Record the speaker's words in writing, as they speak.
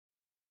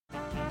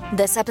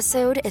This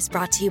episode is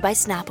brought to you by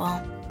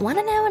Snapple. Want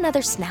to know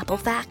another Snapple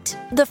fact?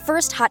 The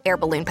first hot air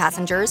balloon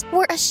passengers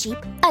were a sheep,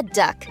 a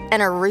duck,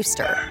 and a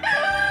rooster.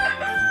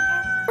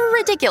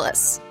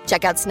 Ridiculous.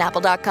 Check out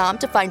Snapple.com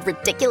to find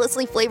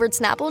ridiculously flavored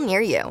Snapple near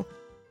you.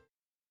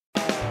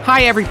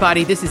 Hi,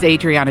 everybody. This is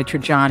Adriana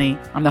Trajani.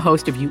 I'm the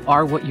host of You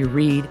Are What You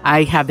Read.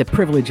 I have the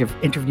privilege of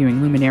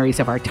interviewing luminaries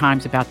of our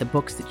times about the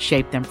books that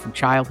shaped them from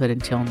childhood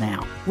until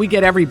now. We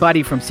get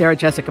everybody from Sarah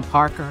Jessica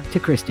Parker to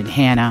Kristen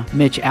Hanna,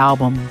 Mitch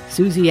Albom,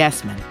 Susie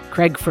Essman,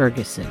 Craig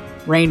Ferguson,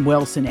 Rainn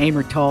Wilson,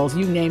 Amor Tolls,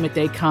 you name it,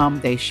 they come,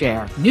 they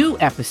share. New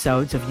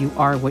episodes of You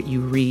Are What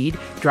You Read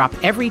drop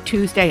every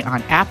Tuesday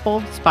on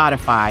Apple,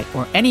 Spotify,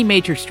 or any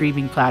major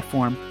streaming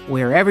platform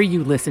wherever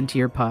you listen to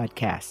your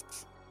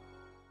podcasts.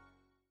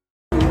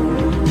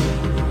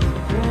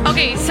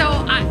 Okay,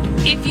 so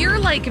if you're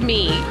like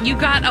me, you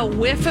got a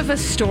whiff of a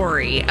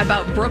story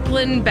about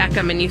Brooklyn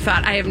Beckham and you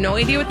thought, I have no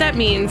idea what that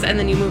means, and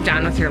then you moved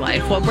on with your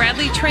life. Well,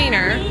 Bradley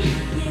Traynor,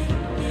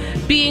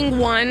 being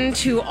one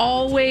to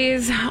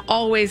always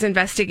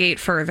investigate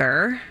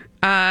further,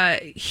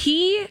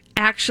 he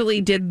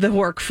actually did the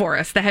work for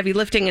us, the heavy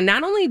lifting. And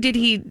not only did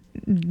he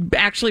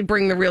actually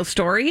bring the real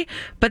story,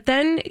 but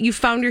then you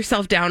found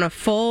yourself down a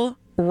full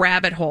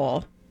rabbit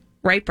hole.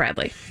 Right,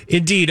 Bradley?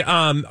 Indeed.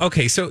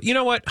 Okay, so you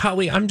know what,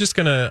 Holly? I'm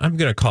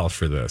gonna call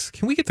for this.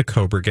 Can we get the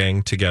Cobra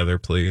Gang together,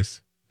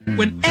 please?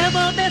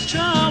 Whenever there's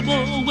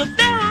trouble, we're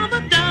there on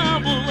the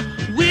double.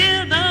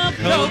 We're the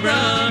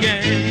Cobra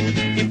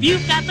Gang. If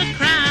you've got the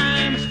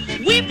crime,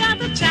 we've got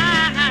the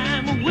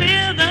time.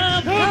 We're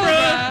the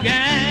Cobra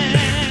Gang.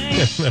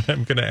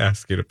 I'm going to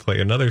ask you to play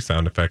another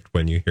sound effect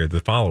when you hear the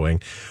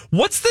following.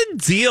 What's the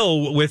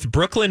deal with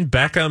Brooklyn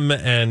Beckham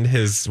and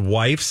his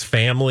wife's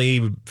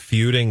family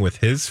feuding with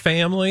his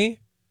family?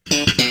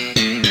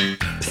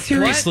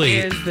 Seriously.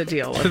 What is the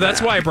deal with So that's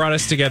that? why I brought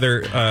us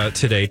together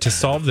today to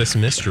solve this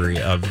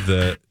mystery of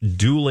the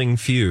dueling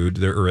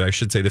feud, or I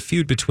should say the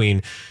feud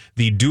between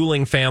the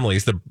dueling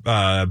families, the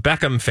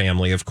Beckham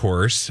family, of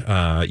course.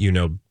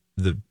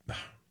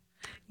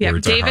 Yeah,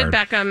 Words are David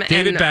hard. Beckham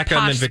David and Beckham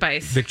Posh and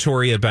Spice.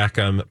 Victoria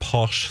Beckham,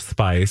 Posh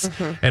Spice,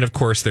 and of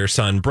course their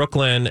son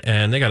Brooklyn,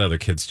 and they got other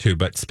kids too.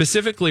 But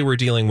specifically, we're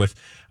dealing with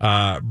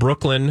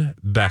Brooklyn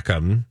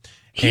Beckham.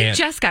 He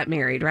just got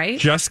married, right?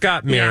 Just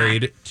got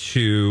married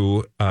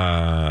to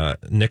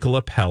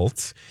Nicola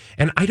Peltz.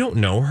 And I don't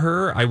know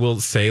her. I will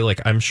say,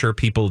 I'm sure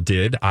people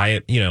did.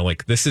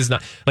 This is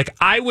not,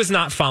 I was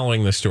not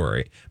following the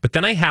story. But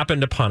then I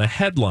happened upon a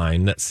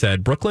headline that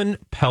said Brooklyn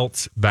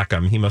Peltz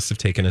Beckham, he must have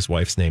taken his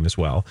wife's name as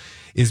well,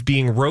 is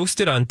being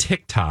roasted on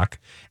TikTok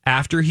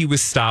after he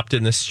was stopped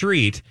in the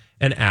street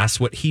and asked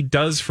what he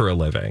does for a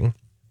living.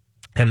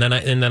 And then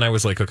I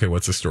was like, okay,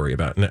 what's the story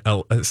about?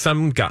 And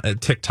some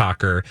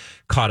TikToker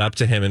caught up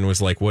to him and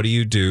was like, what do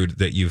you do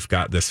that you've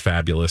got this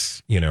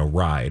fabulous,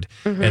 ride?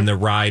 Mm-hmm. And the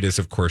ride is,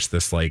 of course,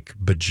 this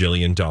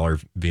bajillion-dollar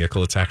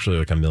vehicle. It's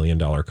actually $1 million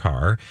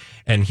car.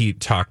 And he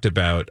talked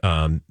about,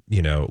 the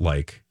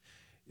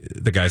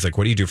guy's like,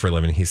 what do you do for a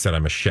living? He said,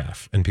 I'm a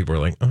chef. And people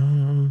were like,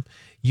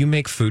 you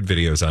make food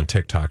videos on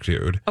TikTok,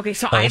 dude. Okay,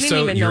 so I didn't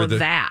even know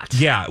that.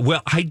 Yeah,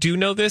 well, I do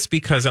know this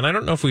because, and I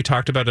don't know if we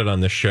talked about it on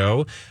the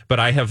show, but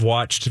I have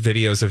watched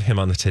videos of him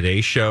on the Today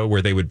Show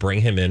where they would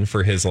bring him in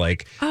for his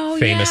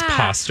famous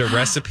pasta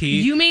recipe.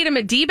 You made him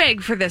a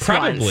D-bag for this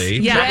Probably.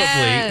 Yes.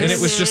 Probably. And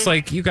it was just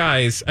like, you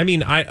guys, I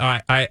mean,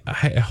 I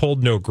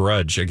hold no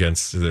grudge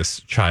against this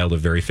child of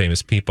very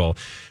famous people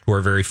who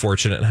are very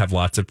fortunate and have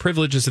lots of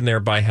privileges, and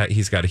thereby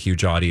he's got a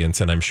huge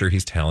audience, and I'm sure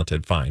he's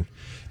talented. Fine.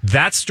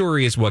 That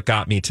story is what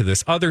got me to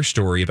this other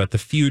story about the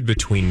feud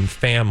between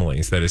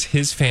families. That is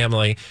his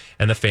family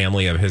and the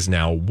family of his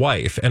now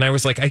wife. And I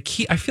was like, I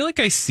feel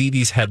like I see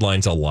these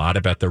headlines a lot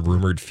about the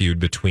rumored feud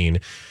between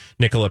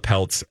Nicola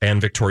Peltz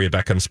and Victoria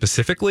Beckham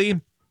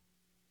specifically,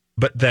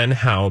 but then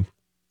how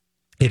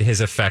it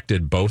has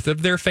affected both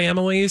of their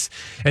families.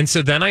 And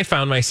so then I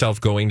found myself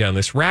going down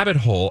this rabbit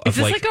hole of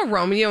Is this like a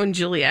Romeo and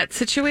Juliet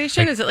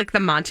situation? Is it like the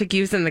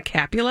Montagues and the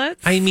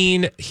Capulets? I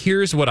mean,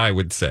 here's what I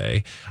would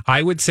say.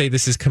 I would say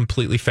this is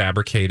completely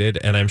fabricated,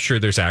 and I'm sure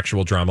there's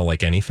actual drama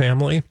like any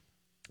family,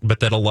 but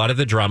that a lot of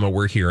the drama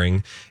we're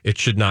hearing, it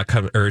should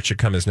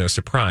come as no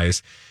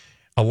surprise.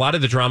 A lot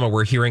of the drama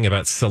we're hearing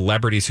about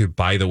celebrities who,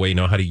 by the way,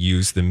 know how to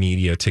use the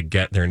media to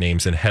get their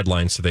names in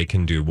headlines so they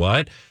can do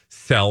what?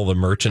 Sell the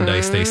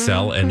merchandise they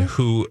sell, and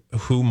who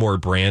more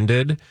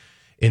branded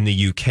in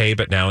the UK,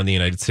 but now in the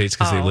United States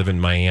because they live in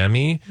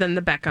Miami. Than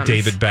the Beckhams.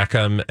 David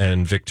Beckham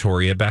and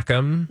Victoria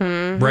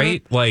Beckham,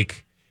 right?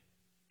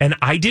 And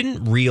I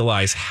didn't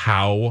realize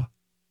how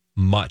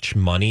much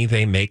money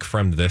they make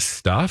from this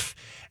stuff.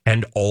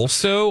 And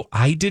also,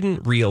 I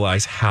didn't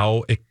realize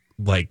how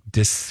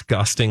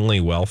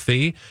disgustingly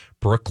wealthy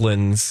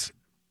Brooklyn's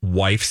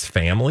wife's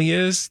family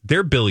is.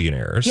 They're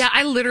billionaires. Yeah,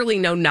 I literally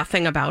know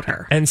nothing about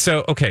her. And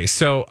so, okay,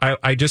 so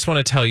I just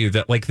want to tell you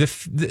that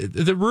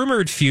the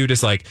rumored feud is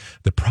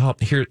the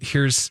problem.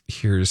 Here's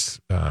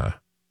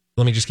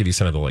let me just give you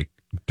some of the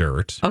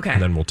dirt. Okay.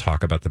 And then we'll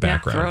talk about the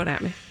background. Yeah, throw it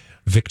at me.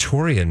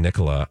 Victoria and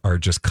Nicola are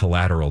just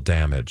collateral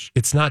damage.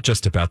 It's not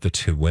just about the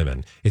two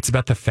women. It's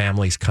about the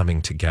families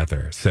coming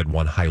together, said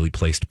one highly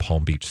placed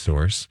Palm Beach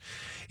source.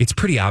 It's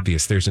pretty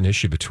obvious there's an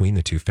issue between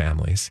the two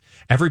families.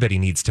 Everybody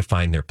needs to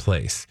find their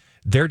place.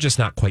 They're just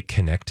not quite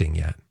connecting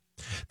yet.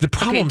 The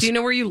problem. Okay, do you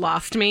know where you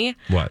lost me?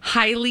 What?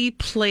 Highly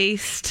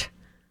placed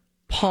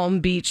Palm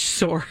Beach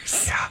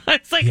source. Yeah.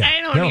 It's like,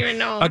 I don't even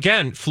know.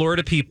 Again,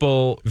 Florida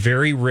people,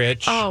 very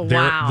rich. Oh,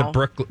 wow.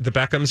 The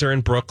Beckhams are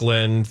in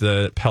Brooklyn.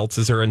 The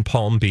Peltzes are in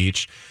Palm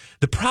Beach.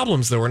 The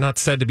problems, though, are not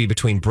said to be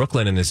between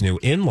Brooklyn and his new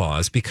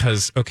in-laws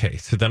because, okay,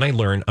 so then I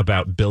learn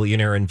about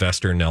billionaire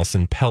investor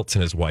Nelson Peltz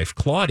and his wife,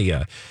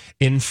 Claudia.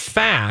 In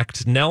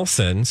fact,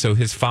 Nelson, so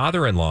his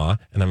father-in-law,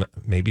 and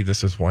maybe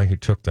this is why he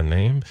took the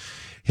name,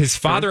 his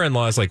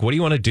father-in-law is like, what do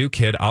you want to do,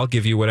 kid? I'll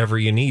give you whatever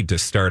you need to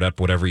start up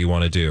whatever you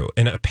want to do.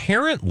 And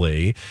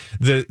apparently,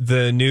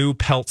 the new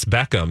Peltz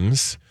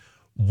Beckhams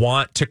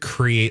want to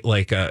create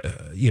like a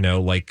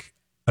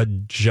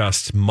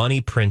just money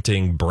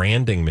printing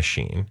branding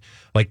machine,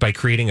 like by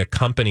creating a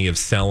company of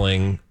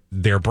selling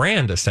their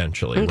brand,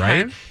 essentially,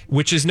 right?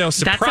 Which is no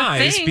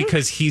surprise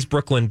because he's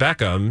Brooklyn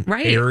Beckham,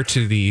 heir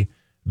to the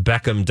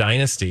Beckham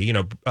dynasty. You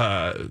know,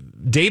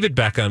 David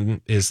Beckham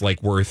is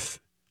like worth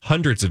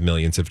hundreds of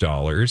millions of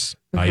dollars.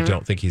 I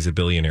don't think he's a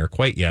billionaire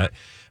quite yet,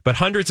 but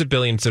hundreds of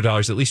billions of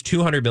dollars, at least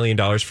 $200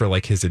 million for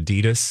like his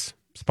Adidas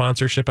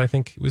sponsorship. I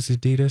think it was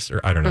Adidas, or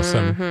I don't know,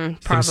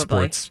 some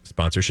sports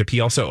sponsorship. He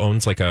also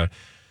owns like a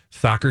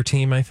soccer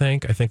team. I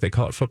think they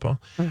call it football.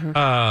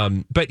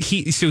 But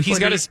he's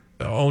got his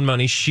own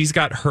money. She's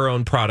got her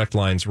own product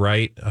lines,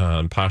 right?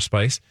 Posh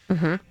Spice,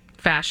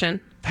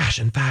 Fashion.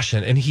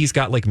 And he's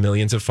got like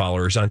millions of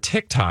followers on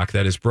TikTok.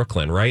 That is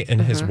Brooklyn, right?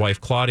 And his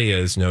wife Claudia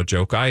is no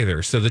joke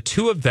either. So the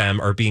two of them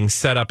are being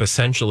set up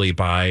essentially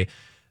by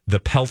the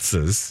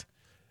Peltzes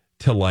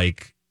to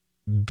like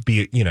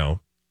be, you know,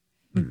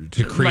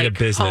 to create a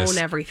business, own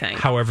everything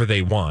however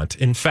they want.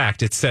 In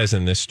fact, it says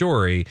in this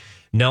story,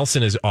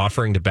 Nelson is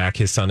offering to back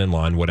his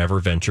son-in-law in whatever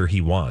venture he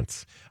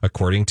wants.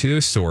 According to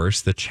a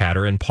source, the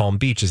chatter in Palm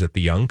Beach is that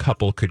the young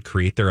couple could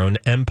create their own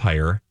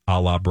empire, a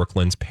la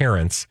Brooklyn's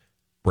parents,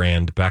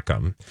 Brand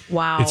Beckham.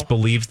 Wow. It's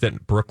believed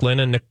that Brooklyn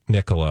and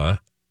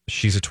Nicola,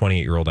 she's a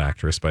 28-year-old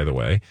actress, by the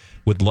way,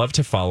 would love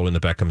to follow in the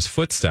Beckham's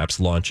footsteps,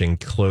 launching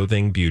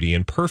clothing, beauty,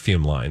 and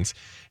perfume lines.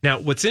 Now,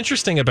 what's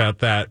interesting about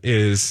that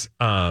is,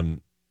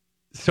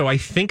 so I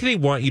think they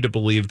want you to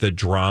believe the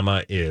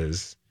drama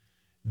is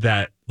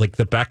that, like,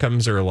 the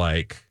Beckhams are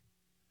like,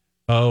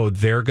 oh,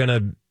 they're going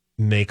to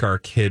make our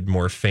kid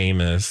more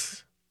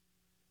famous.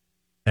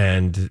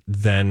 And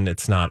then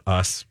it's not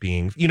us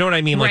being, you know what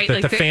I mean? Like,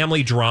 the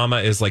family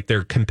drama is like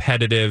they're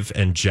competitive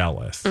and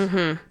jealous,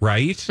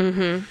 right?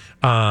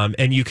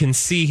 And you can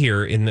see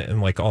here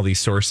in like all these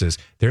sources,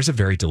 there's a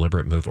very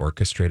deliberate move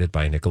orchestrated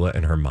by Nicola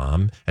and her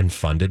mom and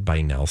funded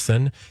by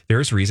Nelson.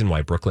 There's reason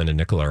why Brooklyn and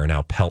Nicola are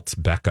now Peltz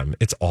Beckham.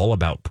 It's all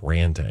about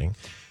branding.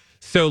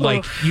 So,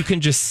 like, you can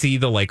just see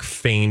the, like,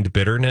 feigned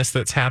bitterness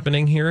that's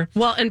happening here.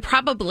 Well, and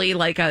probably,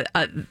 like, a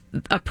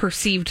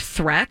perceived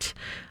threat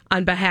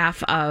on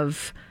behalf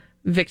of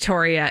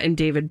Victoria and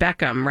David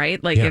Beckham,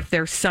 right? Like, if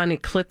their son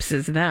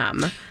eclipses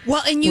them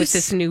with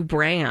this new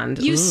brand.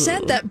 You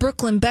said that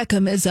Brooklyn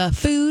Beckham is a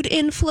food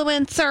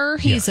influencer.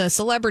 He's a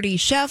celebrity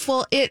chef.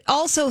 Well, it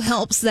also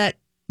helps that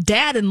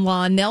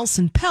dad-in-law,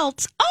 Nelson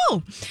Peltz,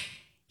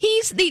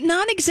 he's the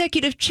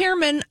non-executive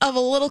chairman of a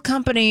little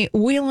company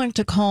we like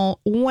to call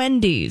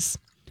Wendy's.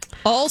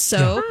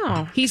 Also,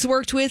 he's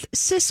worked with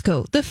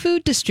Cisco, the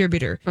food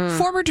distributor,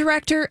 former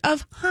director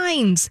of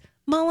Heinz,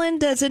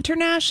 Melendez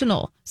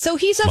International. So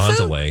he's a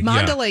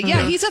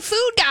Mondelez. He's a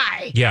food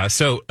guy. Yeah,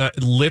 so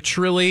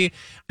literally,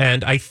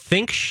 and I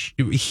think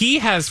he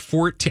has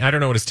 14, I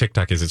don't know what his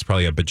TikTok is. It's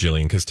probably a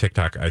bajillion, because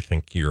TikTok, I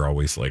think you're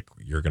always like,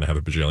 you're going to have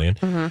a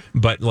bajillion.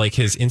 But like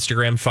his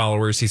Instagram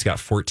followers, he's got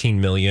 14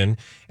 million.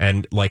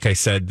 And like I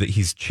said, that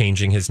he's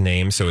changing his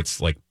name. So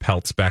it's like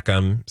Peltz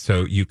Beckham.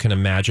 So you can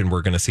imagine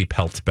we're going to see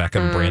Peltz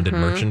Beckham branded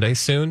merchandise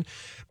soon.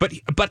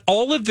 But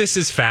all of this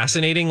is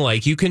fascinating.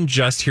 Like, you can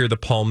just hear the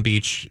Palm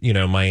Beach, you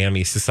know,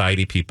 Miami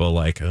society people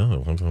like,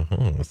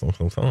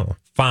 oh,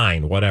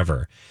 fine,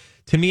 whatever.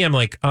 To me, I'm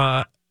like,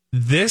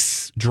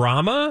 this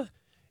drama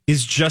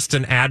is just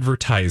an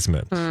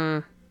advertisement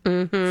for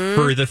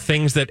the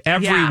things that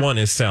everyone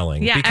is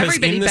selling. Yeah, because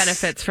everybody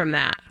benefits from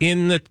that.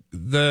 In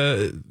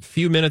the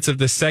few minutes of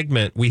this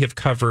segment, we have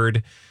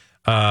covered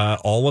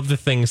all of the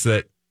things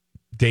that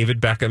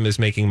David Beckham is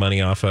making money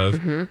off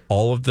of,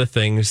 all of the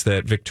things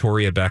that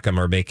Victoria Beckham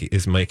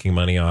is making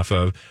money off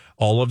of,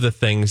 all of the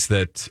things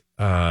that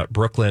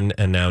Brooklyn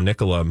and now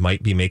Nicola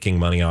might be making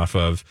money off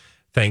of,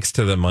 thanks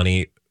to the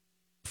money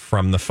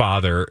from the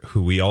father,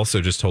 who we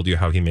also just told you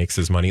how he makes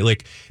his money.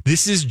 Like,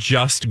 this is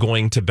just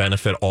going to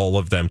benefit all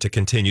of them to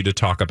continue to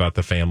talk about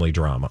the family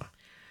drama.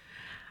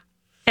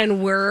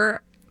 And we're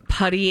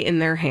putty in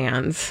their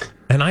hands.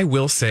 And I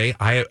will say,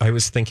 I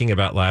was thinking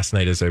about last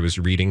night as I was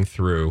reading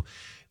through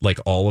like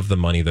all of the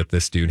money that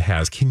this dude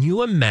has. Can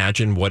you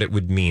imagine what it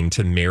would mean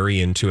to marry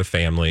into a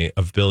family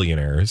of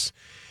billionaires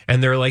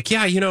And they're like,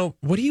 yeah,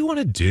 what do you want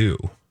to do?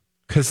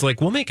 Because,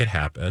 like, we'll make it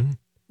happen.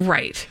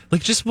 Right.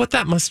 Like, just what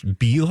that must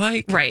be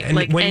like. Right. And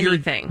like when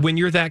anything. When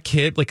you're that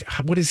kid, like,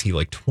 what is he,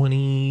 like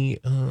 20?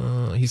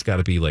 He's got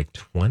to be like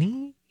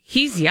 20?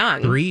 He's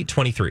young.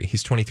 23.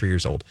 He's 23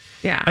 years old.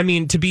 Yeah. I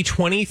mean, to be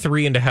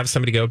 23 and to have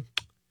somebody go,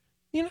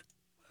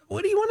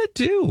 what do you want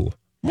to do?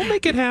 We'll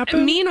make it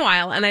happen.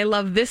 Meanwhile, and I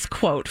love this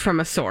quote from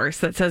a source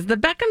that says, the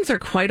Beckhams are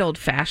quite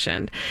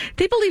old-fashioned.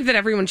 They believe that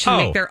everyone should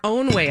make their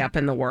own way up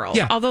in the world.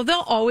 Yeah. Although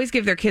they'll always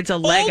give their kids a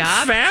leg up.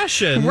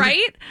 Old-fashioned?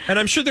 Right? And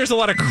I'm sure there's a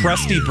lot of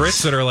crusty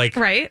Brits that are like,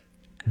 Right?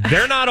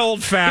 they're not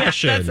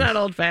old-fashioned. That's not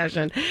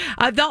old-fashioned.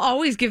 They'll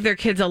always give their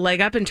kids a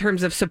leg up in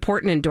terms of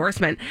support and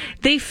endorsement.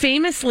 They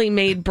famously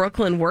made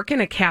Brooklyn work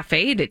in a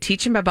cafe to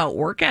teach him about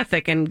work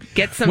ethic and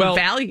get some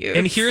values.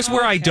 And here's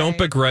where I don't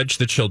begrudge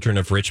the children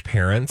of rich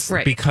parents.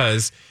 Right.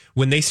 Because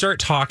when they start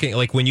talking,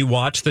 like when you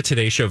watch the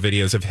Today Show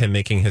videos of him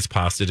making his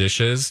pasta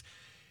dishes,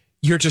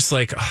 you're just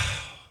like,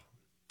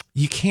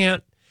 you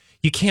can't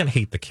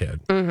hate the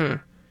kid. Mm-hmm.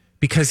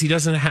 Because he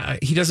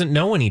doesn't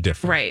know any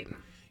different. Right.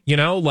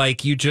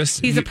 Like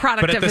he's a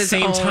product but at of the his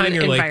same own time,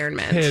 you're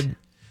environment. Like, kid,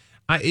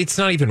 it's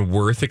not even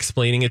worth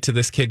explaining it to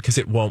this kid because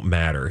it won't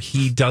matter.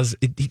 He does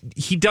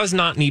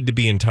not need to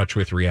be in touch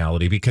with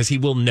reality because he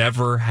will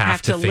never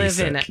have to face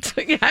live in it.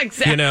 Yeah,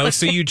 exactly.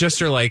 So you just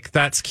are like,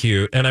 that's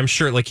cute. And I'm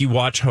sure, like, you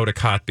watch Hoda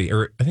Kotb,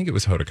 or I think it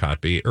was Hoda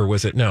Kotb, or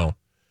was it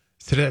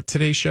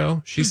Today's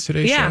Show? She's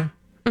Today's Show.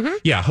 Mm-hmm.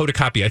 Yeah, Hoda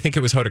Kotb. I think it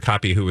was Hoda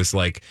Kotb who was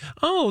like,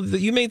 "Oh,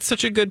 you made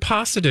such a good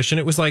pasta dish," and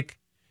it was like,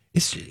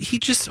 he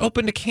just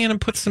opened a can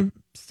and put some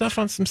stuff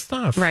on some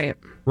stuff, right?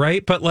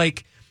 But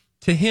like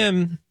to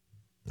him,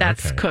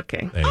 that's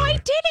cooking. Anyway. I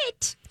did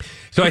it.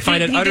 So I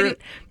find it didn't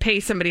pay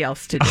somebody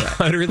else to do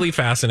it. Utterly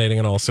fascinating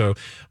and also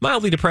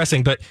mildly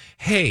depressing. But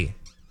hey,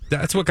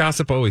 that's what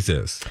gossip always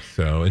is.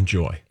 So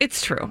enjoy.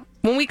 It's true.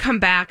 When we come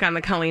back on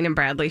the Colleen and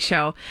Bradley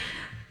show.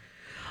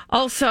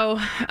 Also,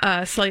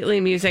 slightly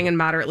amusing and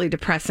moderately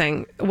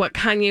depressing. What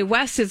Kanye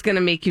West is going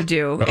to make you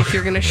do if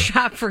you're going to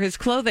shop for his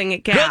clothing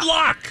at Gap. Good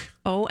luck!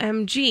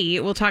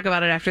 OMG. We'll talk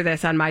about it after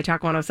this on My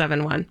Talk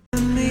 1071.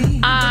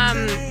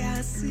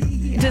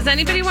 Does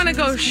anybody want to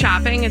go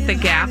shopping at the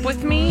Gap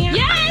with me?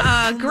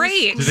 Yes!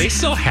 Great. Do they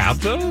still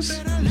have those?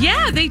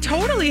 Yeah, they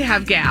totally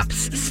have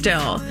Gaps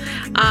still.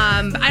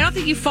 I don't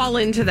think you fall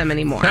into them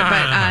anymore.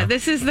 But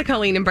this is the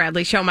Colleen and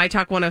Bradley show, My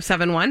Talk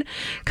 1071.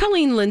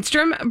 Colleen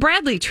Lindstrom,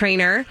 Bradley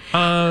Trainer.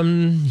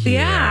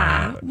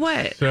 Yeah.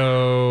 What?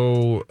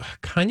 So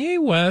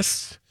Kanye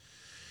West,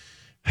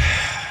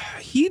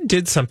 he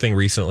did something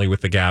recently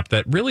with the Gap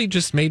that really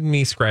just made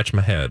me scratch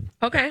my head.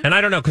 Okay. And I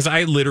don't know, because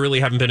I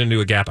literally haven't been into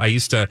a Gap. I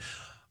used to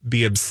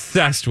be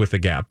obsessed with the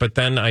Gap, but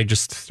then I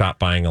just stopped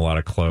buying a lot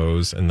of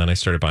clothes, and then I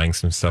started buying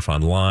some stuff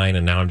online,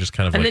 and now I'm just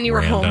kind of and like then you were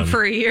random, home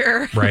for a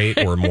year. right,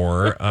 or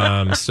more.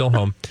 Still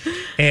home.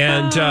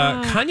 And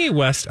Kanye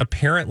West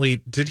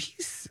apparently,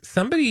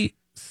 somebody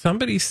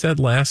said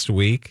last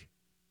week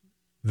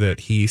that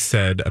he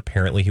said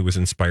apparently he was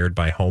inspired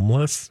by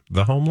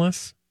the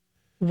homeless.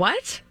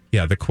 What?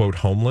 Yeah, the quote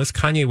homeless.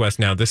 Kanye West.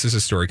 Now, this is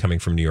a story coming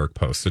from New York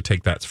Post, so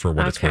take that for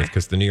what it's worth,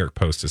 because the New York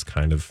Post is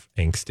kind of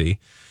angsty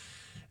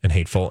and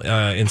hateful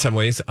in some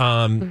ways.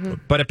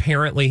 But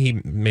apparently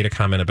he made a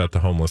comment about the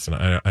homeless, and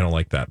I don't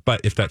like that. But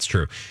if that's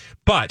true.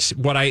 But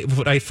what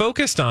I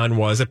focused on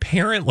was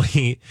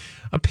apparently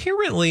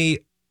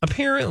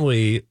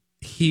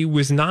he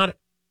was not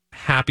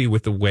happy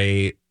with the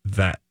way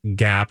that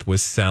Gap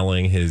was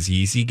selling his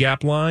Yeezy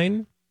Gap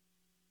line.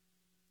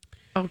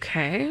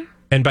 Okay.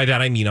 And by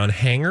that I mean on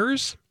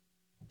hangers.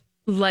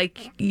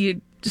 Like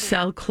you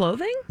sell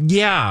clothing?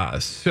 Yeah.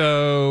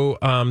 So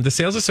the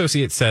sales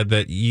associate said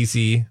that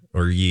Yeezy,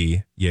 or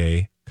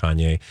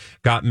Kanye,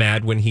 got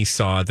mad when he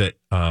saw that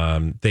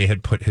they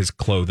had put his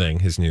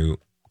new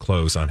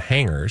clothes on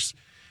hangers,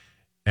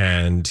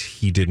 and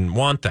he didn't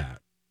want that.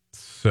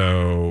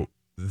 So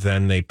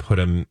then they put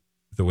him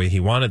the way he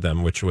wanted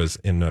them, which was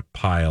in a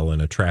pile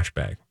in a trash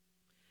bag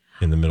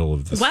in the middle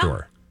of the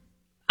store.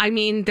 I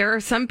mean, there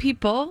are some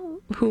people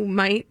who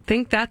might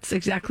think that's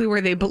exactly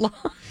where they belong.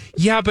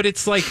 Yeah, but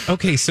it's like,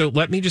 okay, so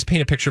let me just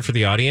paint a picture for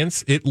the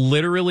audience. It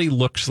literally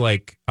looks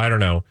like, I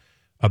don't know,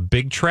 a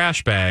big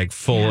trash bag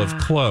full of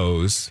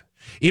clothes.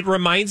 It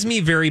reminds me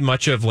very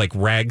much of like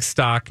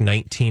Ragstock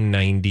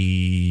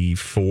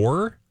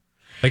 1994.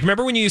 Like,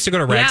 remember when you used to go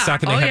to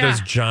Ragstock and they had those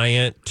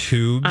giant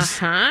tubes?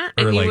 And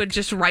you would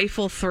just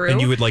rifle through. And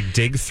you would like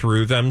dig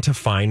through them to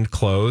find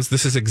clothes.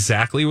 This is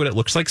exactly what it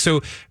looks like. So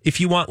if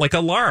you want like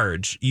a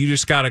large, you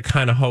just got to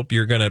kind of hope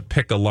you're going to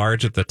pick a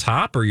large at the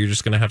top, or you're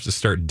just going to have to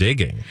start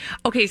digging.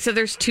 Okay, so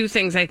there's two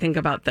things I think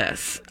about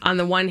this. On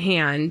the one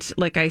hand,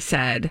 like I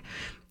said,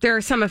 there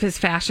are some of his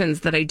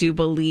fashions that I do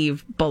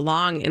believe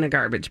belong in a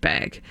garbage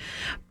bag.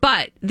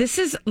 But this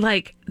is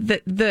like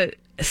the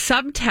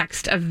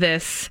subtext of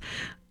this,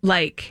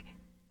 like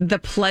the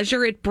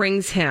pleasure it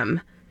brings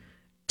him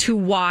to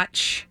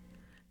watch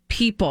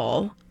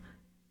people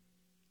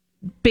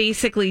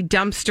basically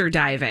dumpster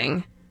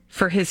diving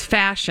for his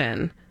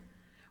fashion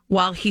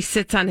while he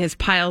sits on his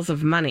piles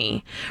of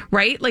money,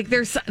 right? Like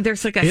there's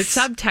like a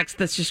subtext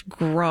that's just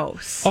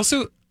gross.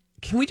 Also,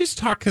 can we just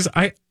talk? Because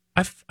I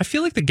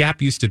feel like the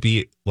Gap used to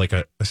be like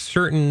a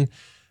certain,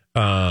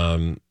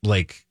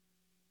 like,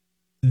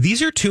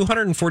 these are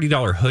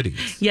 $240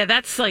 hoodies. Yeah,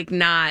 that's like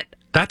not.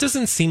 That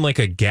doesn't seem like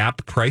a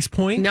Gap price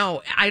point.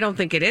 No, I don't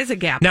think it is a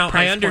Gap now,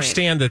 price I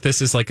understand that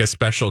this is like a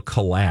special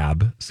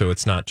collab. So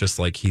it's not just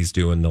like he's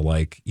doing the,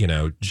 like, you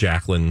know,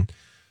 Jacqueline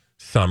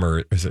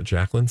Summer. Is it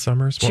Jacqueline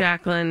Summers?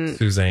 Jacqueline.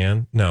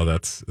 Suzanne? No,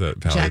 that's the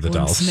Valley of the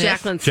Dolls. Smith.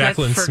 Jacqueline Smith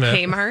Jacqueline for Smith.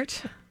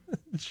 Kmart.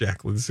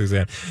 Jacqueline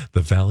Suzanne, the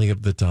Valley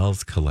of the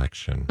Dolls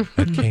collection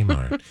at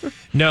Kmart.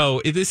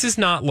 No, this is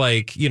not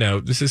like, you know,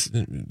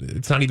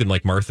 it's not even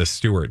like Martha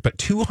Stewart, but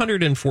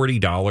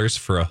 $240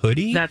 for a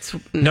hoodie. That's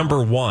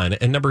number one.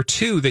 And number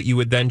two, that you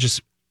would then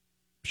just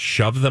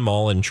shove them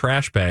all in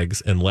trash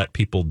bags and let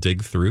people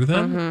dig through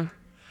them. Mm-hmm.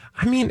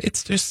 I mean,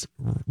 it's just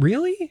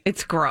really,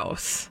 it's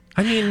gross.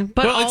 I mean,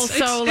 but well,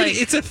 also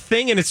it's a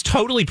thing, and it's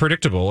totally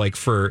predictable. Like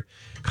for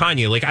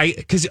Kanye, like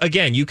because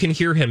again, you can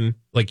hear him,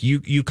 like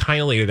you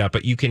kind of laid it out,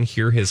 but you can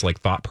hear his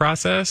like thought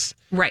process,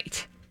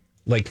 right?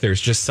 Like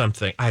there's just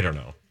something, I don't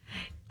know.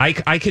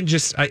 I can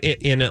just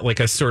in like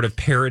a sort of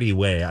parody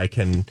way, I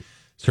can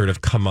sort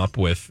of come up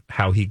with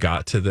how he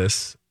got to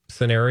this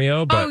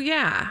scenario. But oh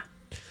yeah,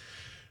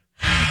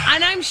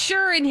 and I'm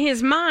sure in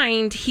his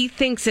mind he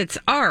thinks it's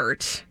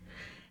art.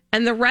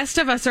 And the rest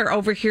of us are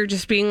over here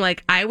just being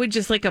like, I would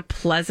just like a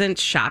pleasant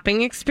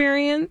shopping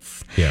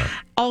experience. Yeah.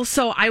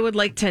 Also, I would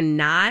like to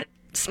not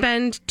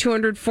spend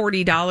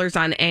 $240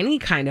 on any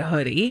kind of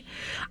hoodie.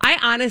 I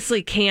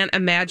honestly can't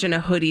imagine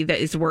a hoodie that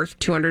is worth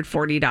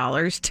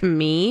 $240 to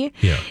me.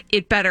 Yeah.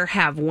 It better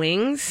have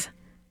wings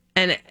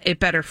and it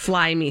better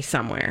fly me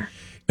somewhere.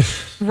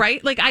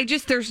 Right? Like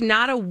there's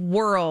not a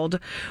world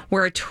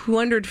where a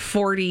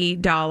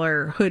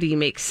 $240 hoodie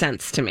makes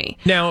sense to me.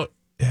 Now,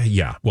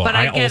 yeah. Well, but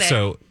I get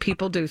also it.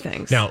 People do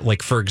things. Now,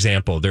 like for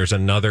example, there's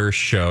another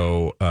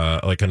show,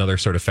 like another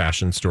sort of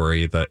fashion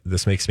story that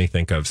this makes me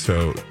think of.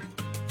 So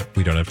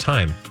we don't have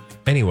time.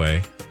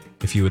 Anyway,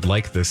 if you would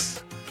like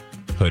this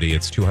hoodie,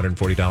 it's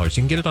 $240.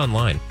 You can get it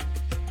online.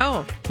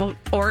 Oh, well,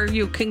 or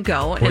you can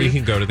go you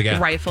can go to the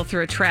Gap. Rifle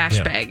through a trash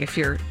bag if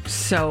you're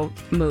so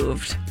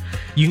moved.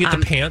 You can get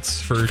the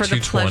pants for $220. The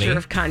pleasure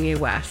of Kanye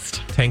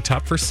West. Tank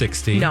top for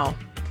 $60.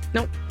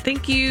 No,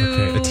 thank you.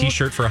 Okay. A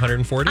t-shirt for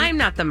 $140. I'm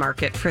not the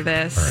market for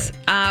this.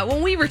 Right.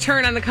 When we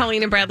return on the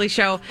Colleen and Bradley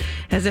Show,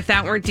 as if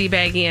that weren't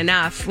debaggy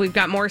enough, we've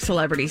got more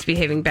celebrities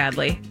behaving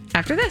badly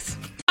after this.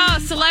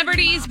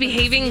 Celebrities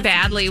behaving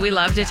badly. We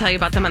love to tell you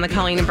about them on the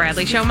Colleen and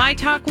Bradley Show. My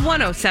Talk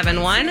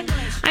 1071.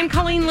 I'm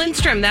Colleen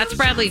Lindstrom. That's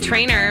Bradley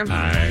Trainer.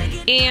 Hi.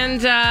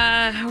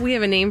 And we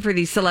have a name for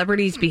these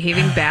celebrities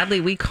behaving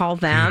badly. We call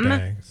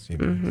them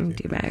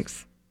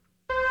D-bags.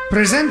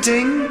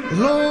 Presenting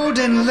Lord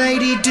and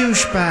Lady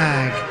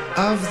Douchebag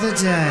of the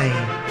Day.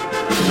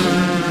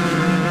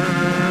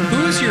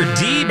 Who's your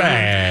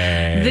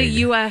D-bag? The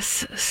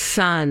U.S.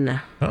 Sun.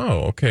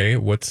 Oh, okay.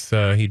 What's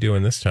he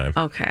doing this time?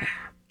 Okay.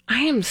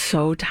 I am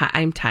so tired.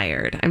 I'm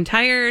tired. I'm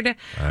tired.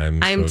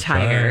 I'm so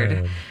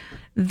tired.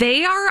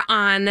 They are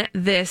on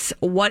this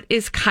What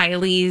is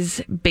Kylie's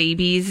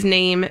baby's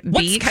name beat.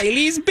 What's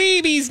Kylie's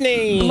baby's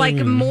name? Like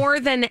more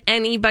than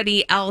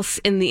anybody else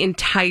in the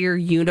entire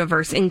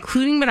universe,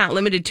 including but not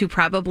limited to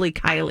probably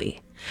Kylie.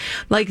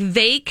 Like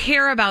they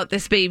care about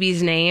this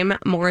baby's name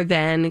more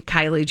than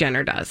Kylie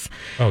Jenner does.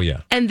 Oh,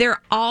 yeah. And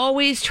they're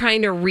always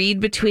trying to read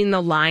between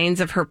the lines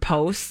of her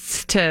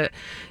posts to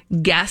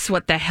guess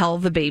what the hell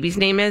the baby's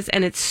name is.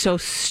 And it's so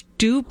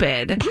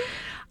stupid.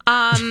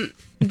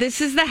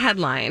 This is the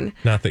headline.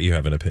 Not that you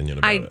have an opinion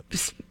about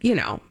it. You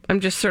know, I'm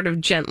just sort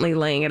of gently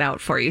laying it out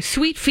for you.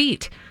 Sweet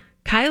feet.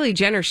 Kylie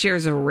Jenner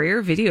shares a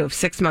rare video of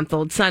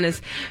 6-month-old son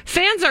as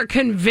fans are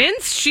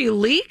convinced she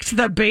leaked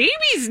the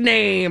baby's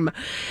name.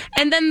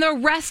 And then the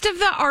rest of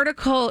the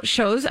article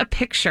shows a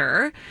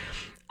picture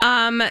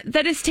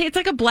that is, it's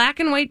like a black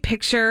and white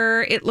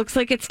picture. It looks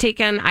like it's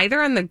taken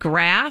either on the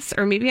grass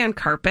or maybe on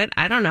carpet.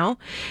 I don't know.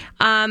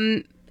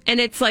 And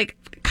it's like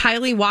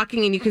Kylie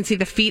walking and you can see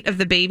the feet of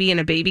the baby in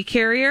a baby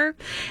carrier.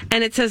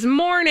 And it says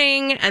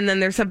morning and then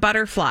there's a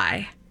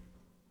butterfly.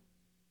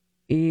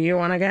 You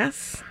want to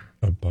guess?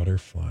 A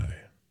butterfly.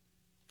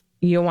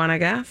 You want to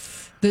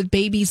guess? The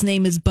baby's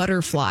name is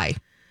Butterfly.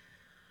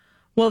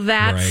 Well,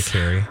 that's Mariah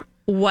Carey.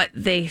 What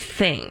they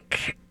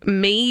think.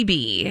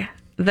 Maybe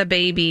the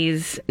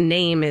baby's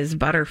name is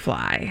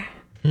Butterfly.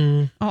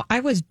 Oh, I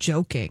was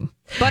joking.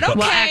 But okay.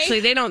 Well, actually,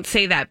 they don't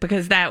say that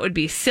because that would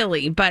be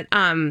silly. But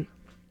but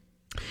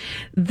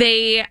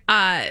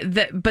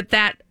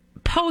that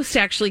post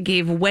actually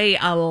gave way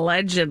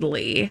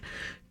allegedly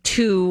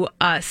to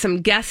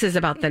some guesses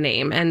about the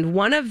name. And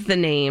one of the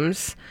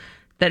names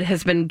that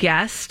has been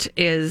guessed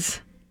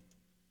is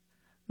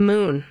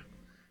Moon.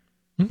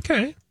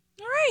 Okay.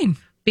 All right.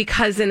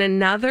 Because in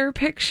another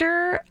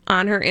picture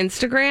on her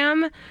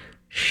Instagram,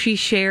 she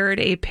shared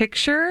a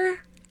picture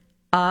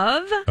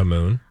of a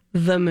moon.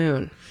 The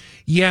moon.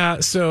 Yeah,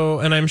 so,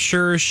 and I'm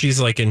sure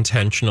she's like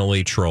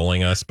intentionally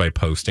trolling us by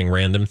posting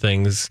random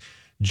things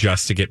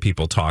just to get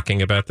people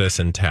talking about this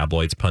and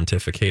tabloids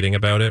pontificating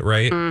about it,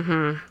 right?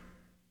 Mm-hmm.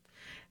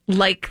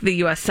 Like the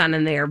U.S. Sun,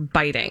 and they are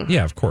biting.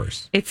 Yeah, of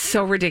course. It's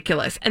so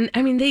ridiculous. And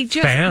I mean, they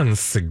just... Fans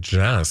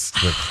suggest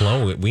that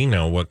Chloe, we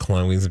know what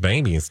Chloe's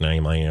baby's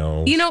name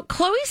is. You know,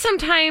 Chloe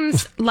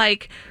sometimes,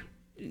 like,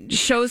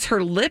 shows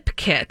her lip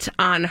kit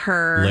on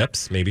her...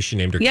 Lips? Maybe she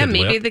named her yeah, kid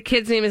maybe Lip. the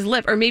kid's name is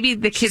Lip. Or maybe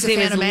the kid's name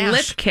is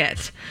Lip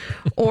Kit.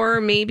 Or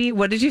maybe,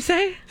 what did you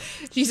say?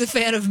 She's a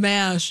fan of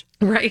MASH.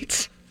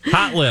 Right.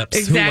 Hot Lips.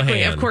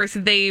 Exactly. Houlihan. Of course,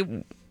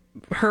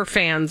 her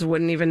fans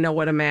wouldn't even know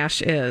what a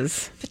mash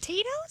is.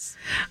 Potatoes?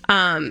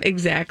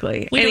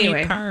 Exactly. We don't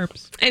anyway, eat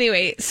carbs.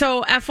 Anyway,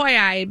 so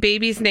FYI,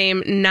 baby's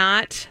name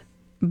not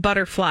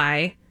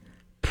Butterfly,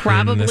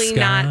 probably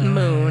not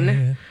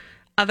Moon.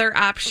 Other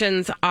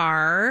options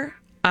are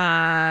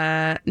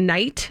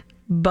Knight,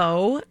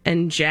 Bo,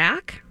 and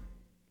Jack.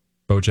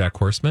 BoJack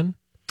Horseman.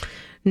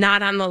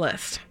 Not on the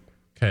list.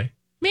 Okay.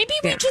 Maybe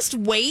we just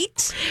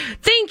wait.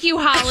 Thank you,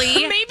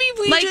 Holly. Maybe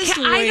we just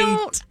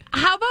wait.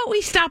 How about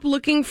we stop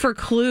looking for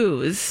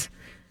clues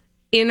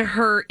in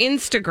her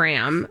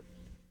Instagram?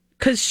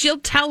 Because she'll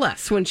tell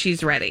us when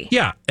she's ready.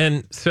 Yeah,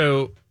 and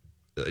so,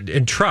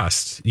 and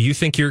trust, you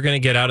think you're going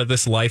to get out of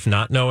this life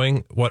not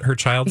knowing what her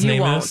child's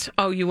name won't. is?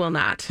 Oh, you will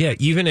not. Yeah,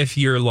 even if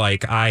you're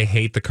like, I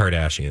hate the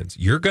Kardashians,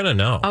 you're going to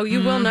know. Oh,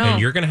 you will know.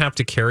 And you're going to have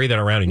to carry that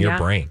around in your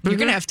brain. You're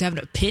going to have an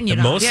opinion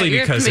on it. Mostly Yeah, you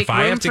have to because make if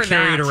I room have to for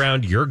carry it that.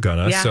 around, you're going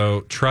to. Yeah.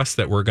 So trust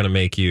that we're going to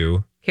make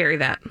you. Carry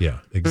that. Yeah,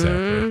 exactly.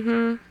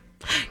 Mm-hmm.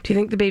 Do you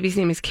think the baby's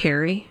name is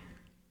Carrie?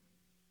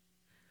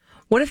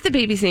 What if the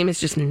baby's name is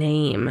just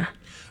Name?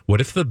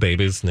 What if the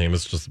baby's name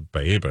is just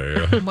Baby?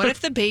 What if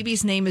the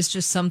baby's name is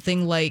just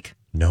something like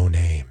No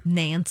name.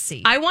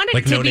 Nancy? I want it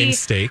Like to No be Name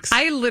Steaks?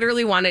 I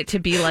literally want it to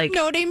be like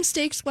No Name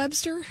Steaks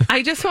Webster?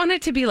 I just want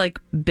it to be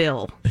like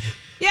Bill,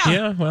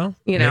 Yeah, well,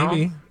 you know,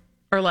 maybe.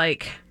 or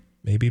like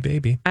Maybe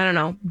baby. I don't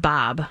know,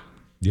 Bob.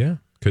 Yeah,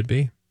 could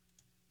be.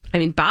 I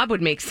mean, Bob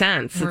would make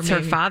sense. Or It's her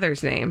maybe-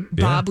 father's name.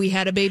 Bob, we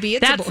had a baby.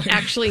 It's a That's boy.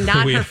 actually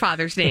not We- her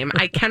father's name.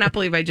 I cannot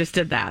believe I just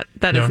did that.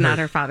 That is not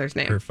her father's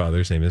name. Her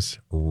father's name is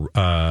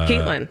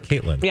Caitlin.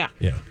 Caitlin. Yeah.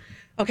 Yeah.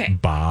 Okay.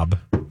 Bob.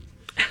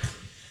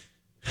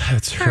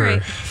 That's All her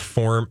right.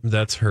 form.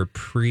 That's her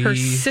Her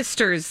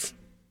sister's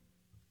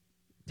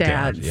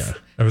dad's. Yeah.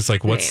 I was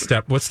like, what's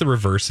name. what's the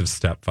reverse of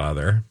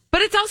stepfather?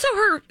 But it's also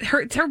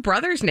it's her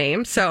brother's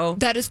name, so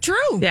That is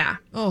true. yeah.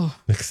 Oh,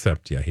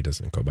 Except, yeah, he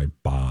doesn't go by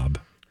Bob.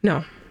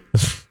 No.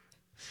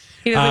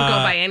 He doesn't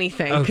go by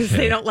anything because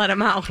okay. they don't let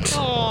him out.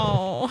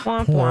 oh.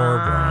 Womp Poor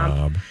womp.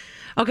 Bob.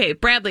 Okay,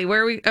 Bradley,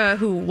 where are we?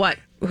 Who? What?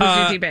 Who's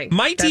your D-bag?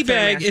 My That's what I'm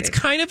D-bag, asking. it's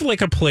kind of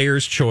like a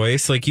player's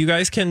choice. Like, you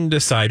guys can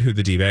decide who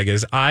the D-bag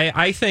is.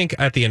 I think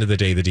at the end of the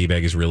day, the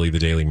D-bag is really the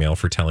Daily Mail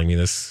for telling me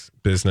this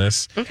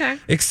business. Okay.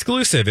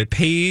 Exclusive. It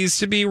pays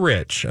to be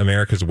rich.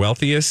 America's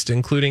wealthiest,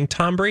 including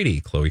Tom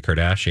Brady, Khloe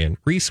Kardashian,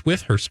 Reese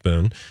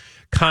Witherspoon,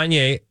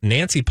 Kanye,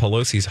 Nancy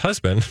Pelosi's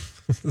husband.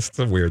 This is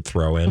a weird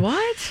throw in.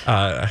 What?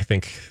 I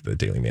think the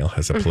Daily Mail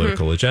has a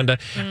political agenda.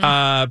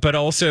 But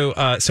also,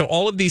 so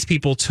all of these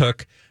people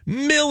took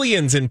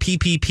millions in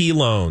PPP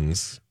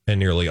loans, and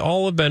nearly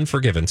all have been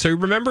forgiven. So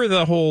remember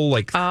the whole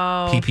like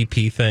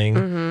PPP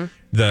thing,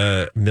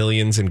 the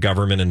millions in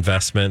government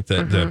investment,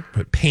 the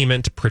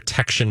payment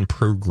protection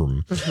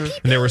program. And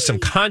there was some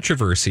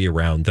controversy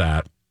around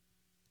that.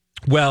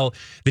 Well,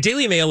 the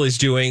Daily Mail is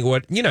doing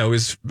what, you know,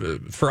 is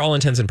for all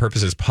intents and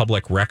purposes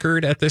public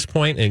record at this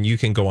point, and you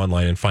can go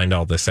online and find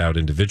all this out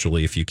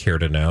individually if you care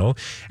to know.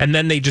 And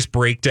then they just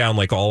break down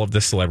like all of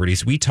the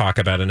celebrities we talk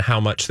about and how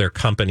much their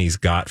companies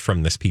got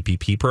from this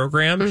PPP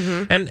program.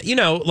 And, you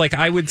know, like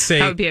I would say...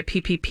 That would be a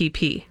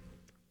PPPP.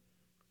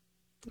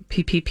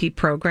 PPP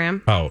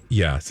program. Oh,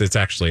 yes. It's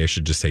actually, I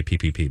should just say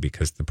PPP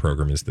because the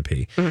program is the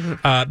P.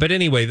 But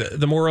anyway,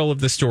 the moral of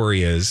the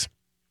story is...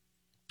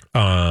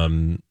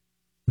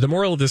 The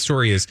moral of the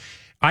story is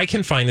I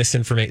can find this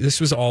information.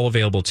 This was all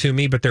available to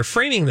me, but they're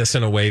framing this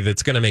in a way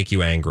that's going to make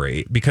you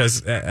angry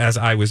because as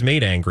I was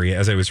made angry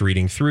as I was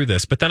reading through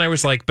this, but then I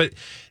was like, but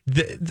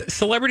the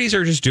celebrities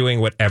are just doing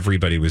what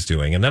everybody was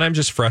doing. And then I'm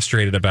just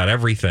frustrated about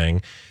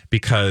everything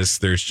because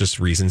there's just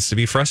reasons to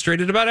be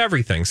frustrated about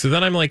everything. So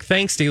then I'm like,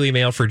 thanks Daily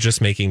Mail for just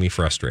making me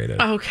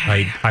frustrated.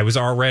 Okay. I was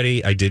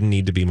already, I didn't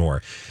need to be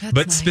more,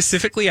 but nice.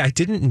 specifically, I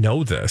didn't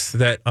know this,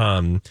 that,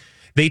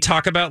 they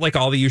talk about like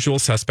all the usual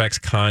suspects,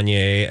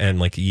 Kanye and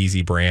like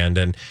Yeezy brand.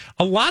 And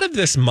a lot of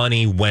this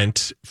money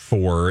went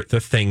for the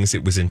things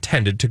it was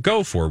intended to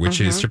go for, which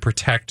is to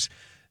protect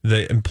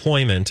the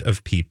employment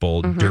of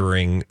people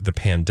during the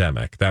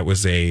pandemic. That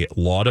was a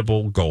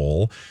laudable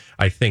goal.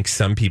 I think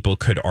some people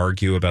could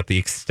argue about the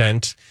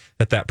extent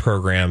that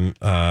program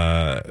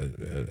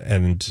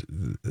and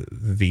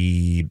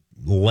the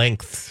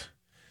length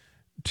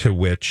to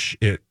which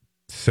it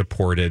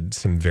supported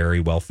some very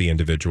wealthy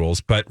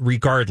individuals. But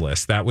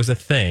regardless, that was a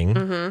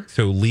thing.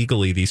 So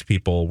legally, these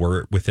people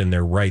were within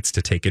their rights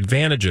to take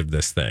advantage of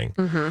this thing.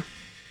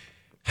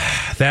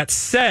 That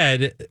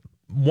said,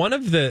 one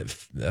of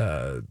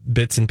the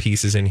bits and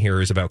pieces in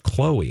here is about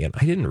Chloe, and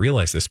I didn't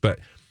realize this, but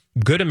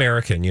Good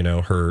American,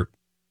 her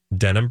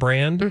denim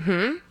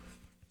brand,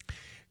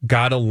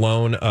 got a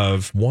loan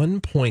of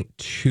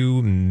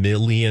 $1.2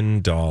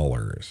 million.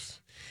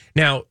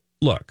 Now,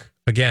 look,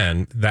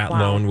 again, that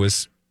loan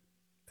was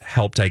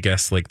helped, I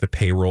guess, like the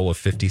payroll of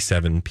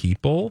 57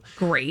 people.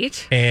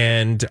 Great.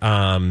 And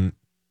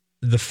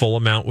the full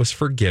amount was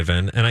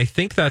forgiven. And I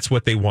think that's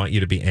what they want you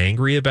to be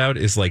angry about,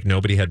 is like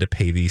nobody had to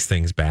pay these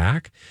things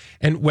back.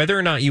 And whether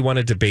or not you want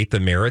to debate the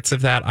merits of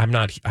that, I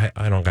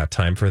don't got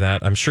time for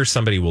that. I'm sure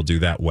somebody will do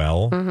that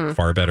well,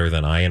 far better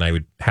than and I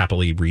would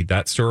happily read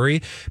that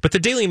story. But the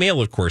Daily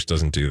Mail, of course,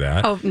 doesn't do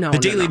that. Oh, no. The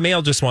Daily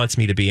Mail just wants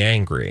me to be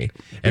angry.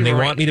 And they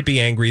want me to be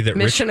angry that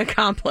Mission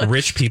accomplished.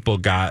 Rich people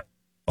got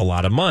a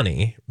lot of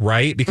money,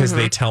 right? Because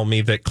they tell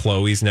me that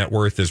Chloe's net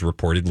worth is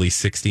reportedly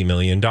 $60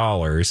 million.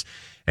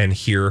 And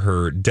here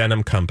her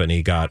denim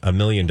company got $1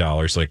 million.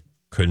 Like,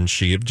 couldn't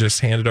she have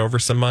just handed over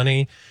some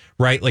money?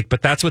 Right? Like,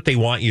 but that's what they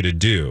want you to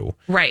do.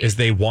 Right. Is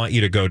they want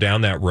you to go down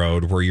that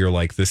road where you're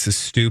like, this is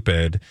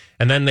stupid.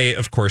 And then they,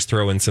 of course,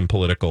 throw in some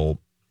political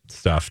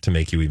stuff to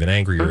make you even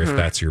angrier if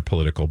that's your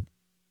political,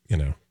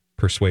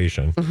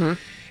 persuasion.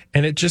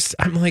 And it just,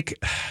 I'm like,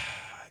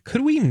 could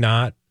we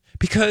not?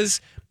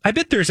 Because I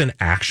bet there's an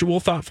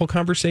actual thoughtful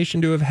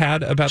conversation to have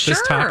had about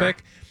this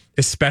topic,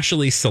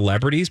 especially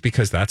celebrities,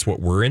 because that's what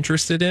we're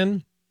interested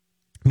in.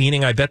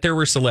 Meaning, I bet there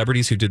were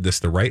celebrities who did this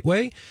the right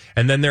way,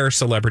 and then there are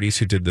celebrities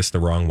who did this the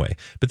wrong way.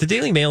 But the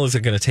Daily Mail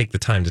isn't going to take the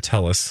time to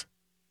tell us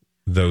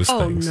those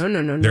things.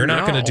 No. They're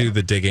not going to do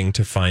the digging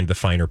to find the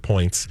finer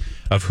points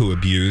of who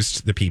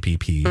abused the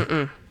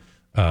PPP.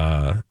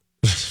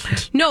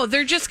 No,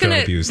 they're just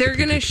going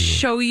to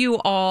show you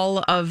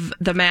all of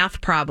the math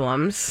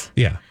problems.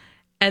 Yeah.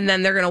 And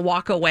then they're going to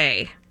walk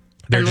away.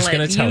 They're just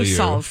going to tell you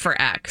solve for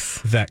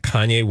X. That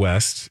Kanye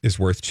West is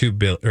worth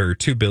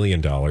 $2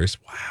 billion.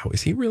 Wow,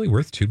 is he really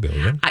worth $2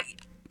 billion?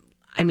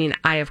 I mean,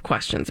 I have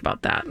questions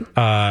about that.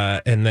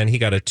 And then he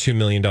got a $2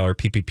 million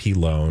PPP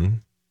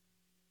loan.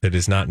 It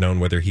is not known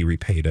whether he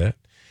repaid it.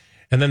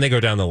 And then they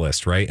go down the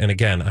list, right? And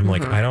again, I'm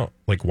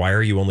like, why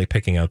are you only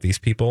picking out these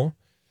people?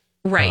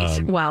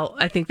 Right. Well,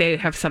 I think they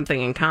have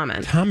something in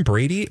common. Tom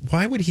Brady,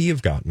 why would he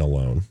have gotten a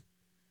loan?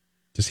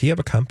 Does he have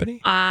a company?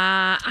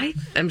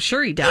 I'm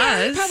sure he does.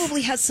 Yeah, he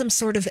probably has some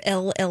sort of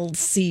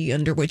LLC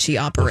under which he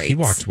operates. Well, he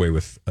walked away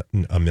with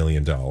 $1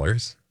 million.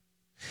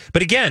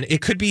 But again,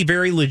 it could be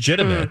very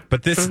legitimate.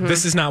 But this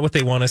is not what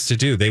they want us to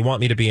do. They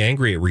want me to be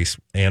angry at Reese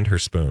and her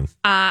spoon.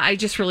 I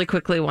just really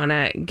quickly want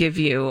to give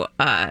you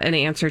an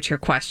answer to your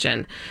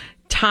question.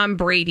 Tom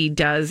Brady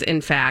does,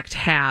 in fact,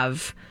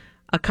 have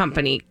a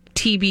company,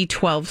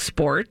 TB12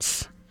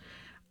 Sports.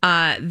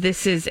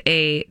 This is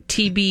a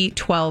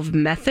TB12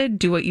 method.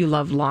 Do what you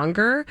love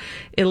longer.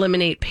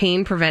 Eliminate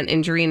pain, prevent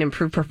injury, and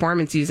improve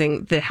performance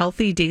using the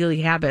healthy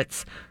daily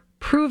habits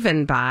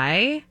proven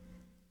by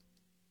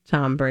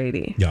Tom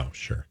Brady. Yeah,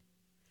 sure.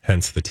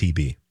 Hence the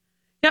TB.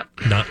 Yep.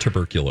 Not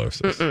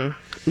tuberculosis.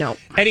 No.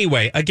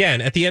 Anyway, again,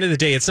 at the end of the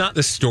day, it's not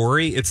the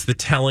story. It's the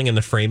telling and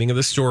the framing of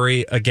the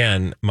story.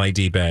 Again, my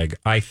D-bag,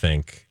 I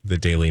think the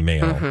Daily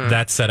Mail.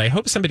 That said, I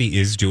hope somebody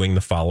is doing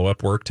the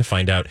follow-up work to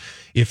find out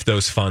if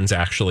those funds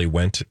actually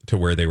went to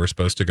where they were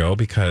supposed to go.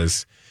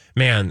 Because,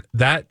 man,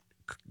 that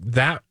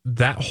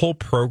whole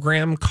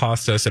program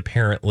cost us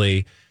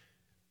apparently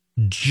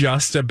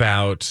just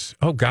about,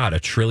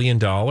 $1 trillion,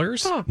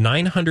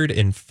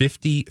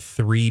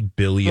 $953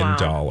 billion.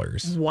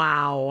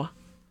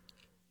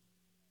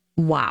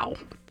 Wow.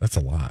 That's a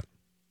lot.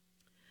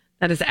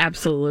 That is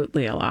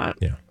absolutely a lot.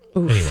 Yeah.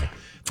 Oof. Anyway,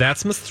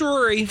 that's my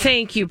story.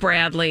 Thank you,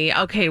 Bradley.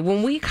 Okay,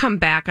 when we come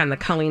back on the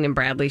Colleen and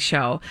Bradley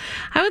show,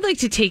 I would like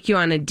to take you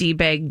on a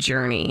D-bag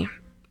journey.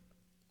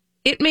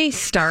 It may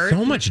start...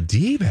 So much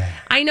D-bag.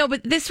 I know,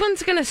 but this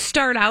one's going to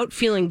start out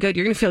feeling good.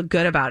 You're going to feel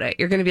good about it.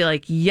 You're going to be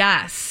like,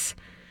 yes.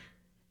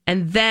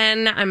 And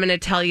then I'm going to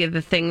tell you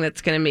the thing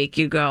that's going to make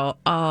you go,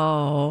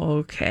 oh,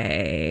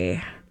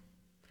 okay.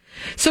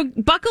 So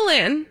buckle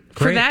in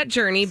for that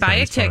journey. Buy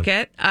a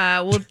ticket.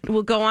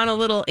 We'll go on a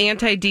little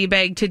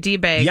anti-D-bag to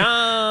D-bag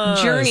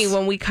journey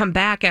when we come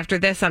back after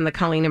this on the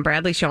Colleen and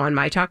Bradley Show on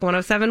My Talk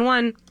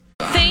 107.1.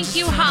 Thank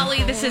you,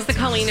 Holly. This is the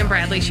Colleen and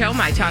Bradley Show,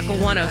 My Talk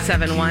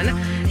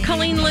 107.1.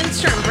 Colleen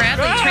Lindstrom,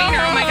 Bradley Trainer.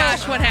 Oh my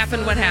gosh, what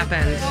happened?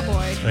 Oh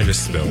boy. I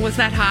just spilled. Was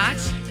that hot?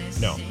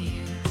 No.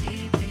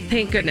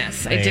 Thank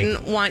goodness. I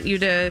didn't want you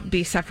to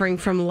be suffering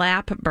from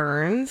lap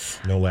burns.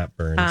 No lap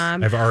burns.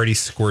 I've already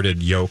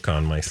squirted yolk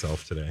on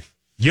myself today.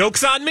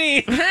 Yolk's on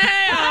me!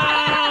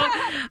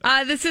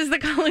 This is the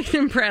Colleen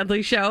and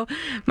Bradley Show.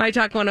 My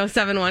Talk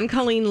 107.1.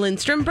 Colleen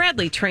Lindstrom,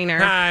 Bradley Trainer.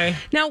 Hi.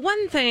 Now,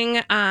 one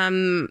thing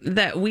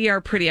that we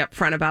are pretty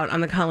upfront about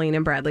on the Colleen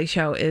and Bradley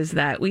Show is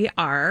that we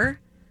are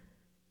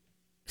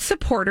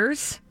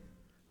supporters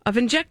of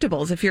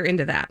injectables, if you're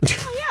into that.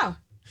 Oh, yeah.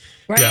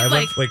 Right?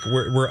 Yeah,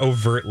 we're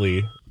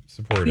overtly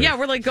supportive. Yeah,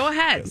 we're like, go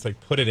ahead. It's like,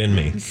 put it in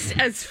me.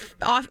 As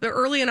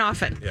early and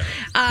often. Yeah.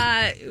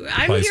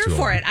 I'm here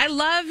for it. I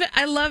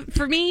love,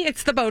 for me,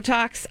 it's the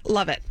Botox.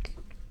 Love it.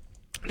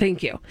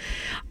 Thank you.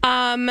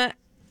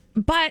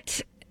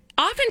 But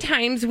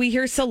oftentimes we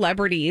hear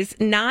celebrities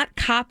not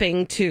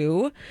copping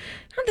to,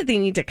 not that they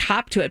need to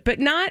cop to it, but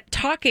not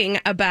talking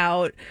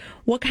about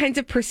what kinds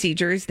of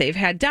procedures they've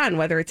had done,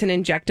 whether it's an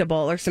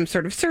injectable or some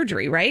sort of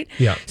surgery, right?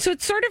 Yeah. So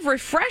it's sort of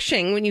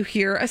refreshing when you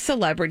hear a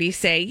celebrity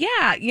say,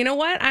 yeah, you know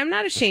what? I'm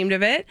not ashamed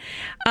of it.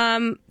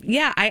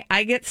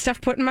 I get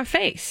stuff put in my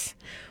face.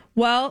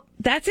 Well,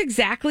 that's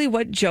exactly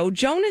what Joe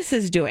Jonas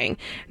is doing.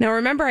 Now,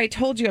 remember, I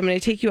told you I'm going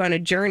to take you on a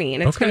journey,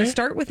 and it's going to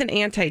start with an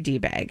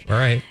anti-D-bag. All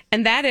right.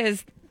 And that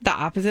is the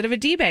opposite of a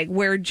D-bag,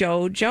 where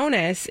Joe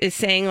Jonas is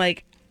saying,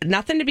 like,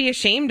 nothing to be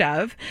ashamed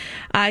of.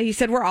 He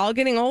said, we're all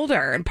getting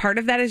older, and part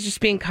of that is just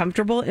being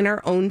comfortable in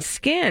our own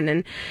skin.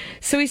 And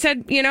so he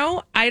said, you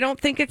know, I don't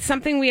think it's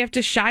something we have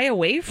to shy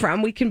away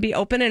from. We can be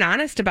open and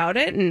honest about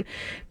it and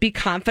be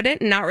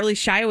confident and not really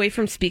shy away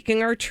from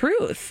speaking our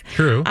truth.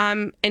 True.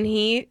 And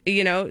he,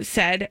 you know,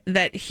 said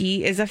that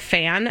he is a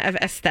fan of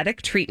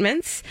aesthetic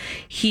treatments.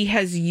 He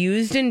has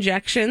used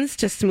injections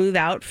to smooth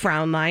out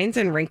frown lines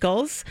and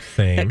wrinkles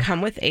that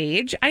come with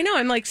age. I know.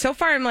 I'm like, so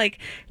far, I'm like,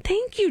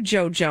 thank you,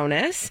 Joe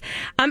Jonas.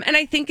 And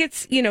I think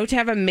it's, you know, to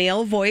have a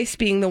male voice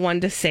being the one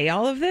to say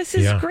all of this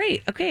is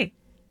great. Okay.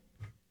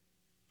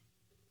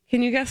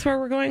 Can you guess where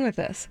we're going with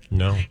this?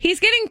 No. He's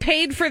getting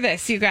paid for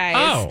this, you guys.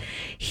 Oh.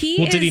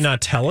 Did he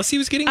not tell us he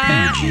was getting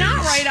paid?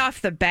 Not right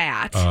off the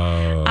bat.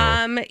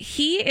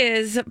 He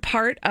is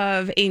part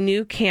of a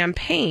new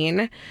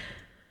campaign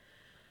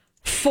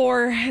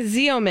for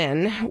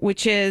Xeomin,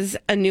 which is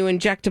a new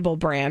injectable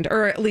brand,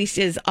 or at least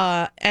is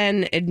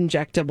an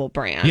injectable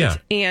brand. Yeah.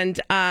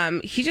 And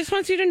he just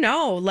wants you to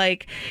know,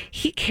 like,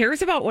 he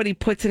cares about what he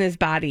puts in his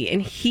body,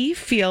 and he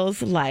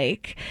feels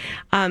like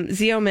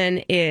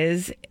Xeomin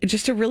is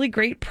just a really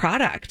great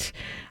product.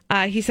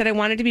 He said, I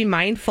wanted to be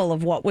mindful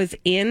of what was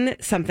in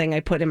something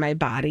I put in my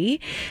body.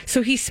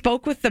 So he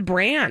spoke with the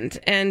brand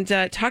and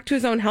talked to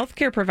his own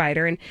healthcare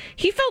provider. And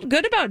he felt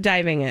good about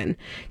diving in,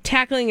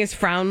 tackling his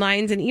frown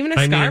lines and even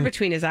a scar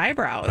between his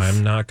eyebrows.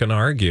 I'm not going to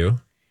argue.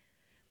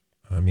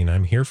 I mean,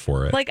 I'm here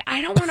for it. Like,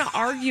 I don't want to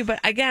argue, but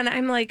again,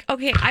 I'm like,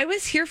 okay, I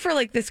was here for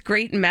like this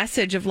great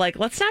message of like,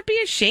 let's not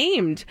be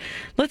ashamed.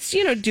 Let's,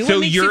 you know, do what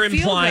makes you feel good. So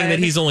you're implying that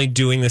he's only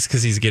doing this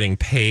because he's getting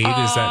paid?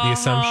 Is that the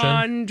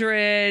assumption?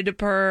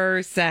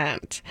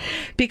 100%.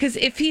 Because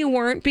if he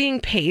weren't being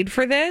paid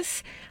for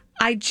this,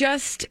 he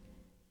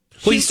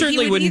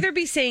would either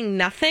be saying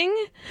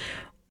nothing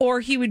or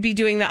he would be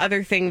doing the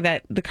other thing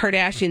that the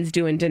Kardashians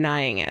do and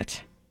denying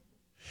it.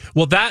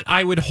 Well, that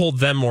I would hold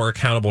them more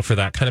accountable for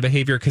that kind of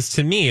behavior. Because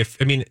to me, if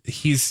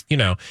he's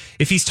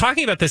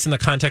talking about this in the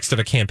context of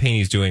a campaign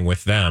he's doing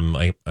with them,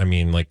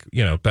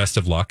 best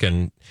of luck.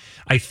 And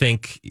I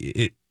think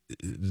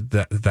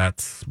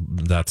that's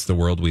the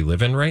world we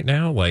live in right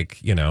now. Like,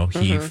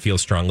 he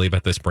feels strongly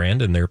about this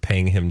brand and they're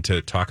paying him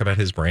to talk about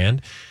his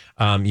brand.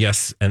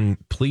 Yes. And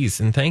please.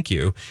 And thank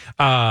you.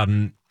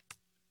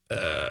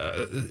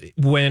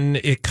 When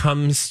it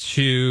comes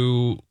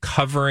to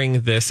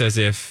covering this as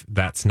if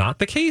that's not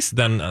the case,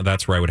 then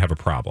that's where I would have a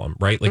problem,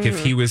 right? Like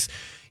if he was,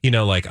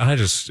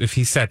 if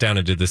he sat down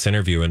and did this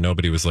interview and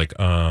nobody was like,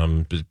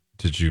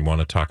 did you want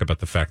to talk about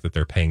the fact that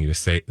they're paying you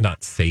to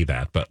not say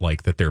that, but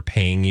like that they're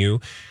paying you,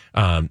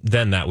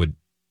 then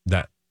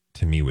that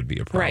to me would be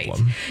a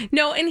problem. Right.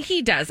 No, and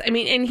he does. I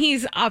mean, and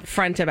he's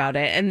upfront about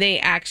it. And they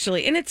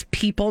actually, and it's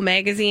People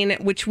magazine,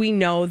 which we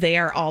know they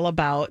are all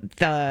about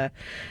the,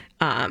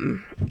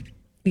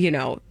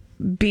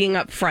 being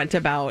upfront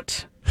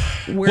about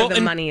where the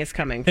money is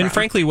coming from. And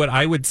frankly, what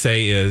I would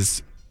say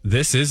is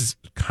this is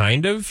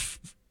kind of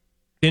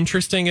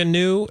interesting and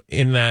new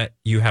in that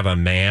you have a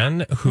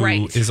man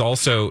who is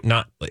also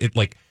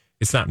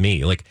it's not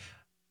me. Like,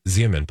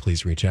 Xeomin,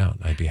 please reach out.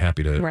 I'd be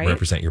happy to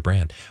represent your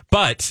brand.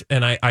 But,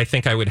 and I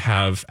think I would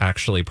have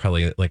actually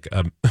probably like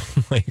an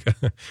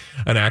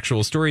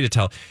actual story to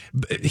tell.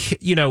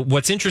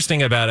 What's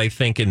interesting about, I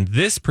think, in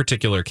this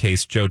particular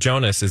case, Joe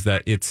Jonas, is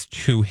that it's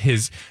to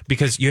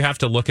because you have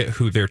to look at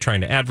who they're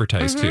trying to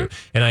advertise to.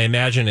 And I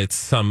imagine it's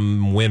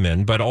some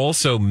women, but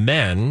also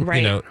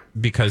men,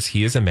 because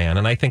he is a man.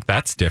 And I think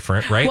that's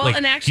different, right? Well,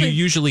 and actually, you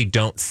usually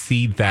don't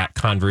see that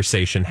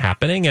conversation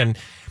happening. And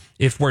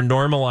if we're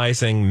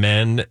normalizing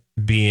men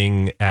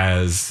being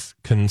as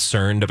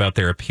concerned about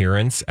their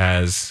appearance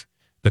as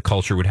the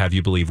culture would have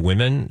you believe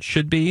women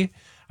should be,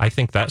 I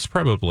think that's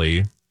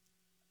probably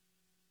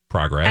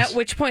progress. At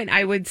which point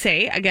I would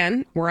say,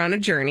 again, we're on a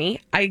journey.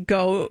 I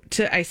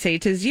say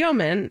to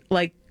Xeomin,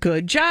 like,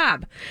 good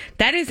job.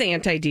 That is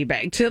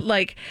anti-D-bag, to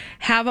like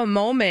have a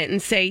moment and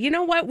say, you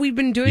know what, we've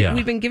been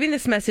giving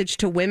this message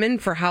to women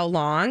for how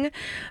long?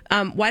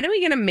 Why don't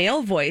we get a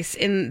male voice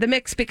in the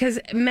mix? Because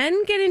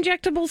men get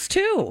injectables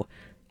too.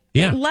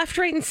 Yeah. Left,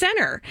 right, and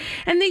center.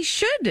 And they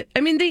should. I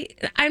mean,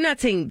 I'm not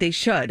saying they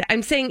should.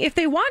 I'm saying if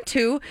they want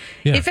to,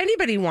 if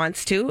anybody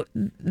wants to,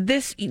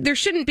 there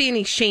shouldn't be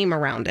any shame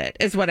around it,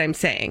 is what I'm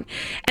saying.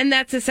 And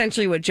that's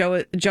essentially what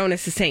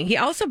Jonas is saying. He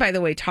also, by the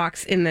way,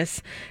 talks in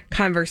this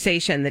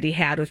conversation that he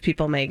had with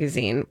People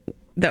magazine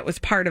that was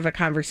part of a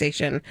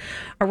conversation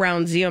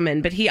around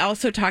Xeomin. But he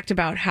also talked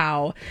about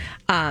how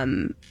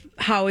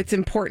it's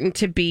important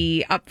to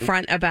be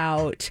upfront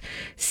about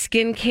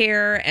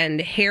skincare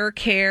and hair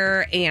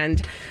care,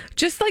 and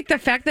just like the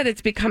fact that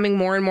it's becoming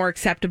more and more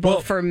acceptable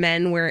for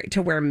men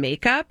to wear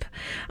makeup.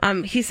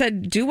 He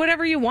said, do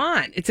whatever you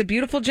want. It's a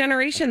beautiful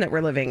generation that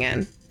we're living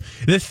in.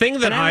 The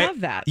thing that I love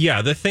that.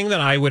 Yeah, the thing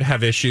that I would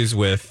have issues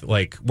with,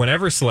 like,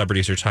 whenever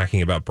celebrities are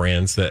talking about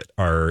brands that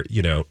are,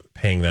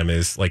 paying them,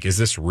 is like, is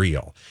this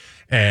real?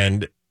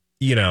 And,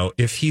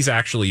 if he's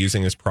actually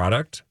using this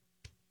product,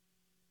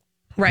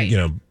 right,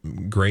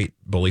 great,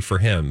 bully for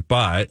him.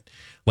 But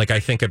like, I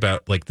think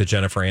about like the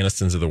Jennifer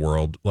Anistons of the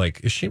world.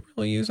 Like, is she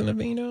really using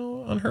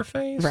Aveeno on her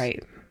face?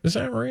 Right. Is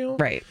that real?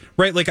 Right.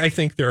 Right. Like, I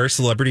think there are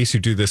celebrities who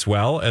do this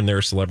well, and there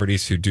are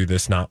celebrities who do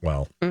this not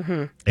well.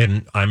 Mm-hmm.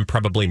 And I'm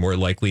probably more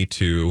likely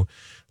to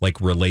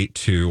like relate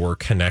to or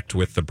connect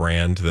with the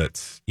brand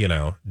that's,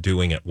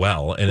 doing it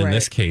well. And in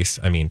this case,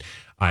 I mean,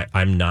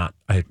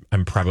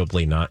 I'm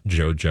probably not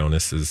Joe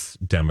Jonas's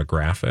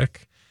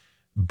demographic,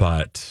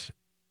 but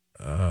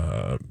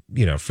for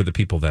the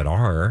people that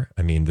are,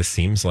 I mean, this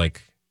seems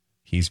like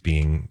he's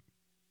being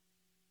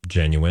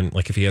genuine.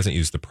 Like, if he hasn't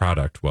used the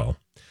product, well,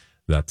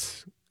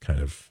 that's kind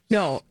of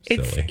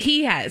silly.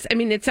 He has. I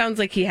mean, it sounds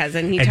like he has,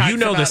 and talks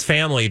about this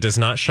family does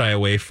not shy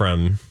away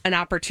from an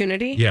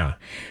opportunity. Yeah.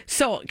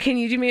 So, can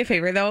you do me a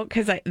favor though?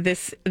 Because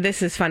this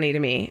is funny to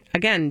me.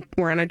 Again,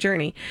 we're on a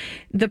journey.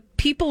 The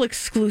People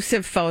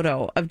exclusive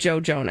photo of Joe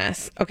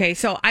Jonas. Okay,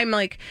 so I'm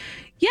like,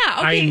 yeah,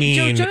 okay, I mean,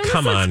 Joe Jonas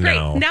come looks on great.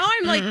 now. Now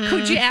I'm like,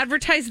 could you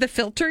advertise the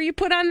filter you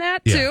put on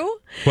that too?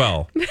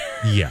 Well,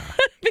 yeah.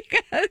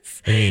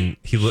 Because I mean,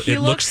 it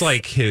looks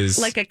like his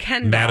like a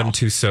Ken doll. Madame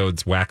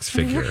Tussauds wax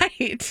figure.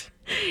 Right.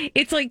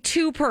 It's like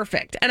too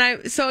perfect. And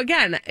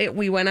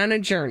we went on a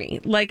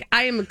journey. Like,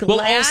 I am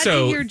glad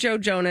to hear Joe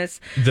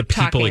Jonas the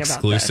People talking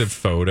exclusive about this.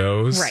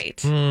 photos.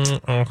 Right.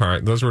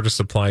 Okay. Those were just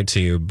supplied to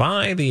you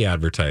by the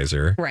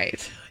advertiser.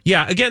 Right.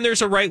 Yeah. Again,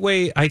 there's a right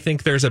way. I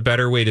think there's a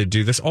better way to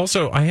do this.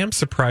 Also, I am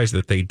surprised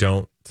that they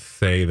don't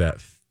say that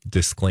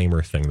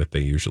disclaimer thing that they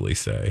usually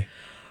say.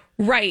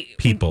 Right.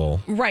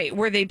 People. Right.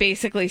 Where they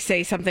basically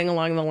say something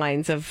along the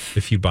lines of,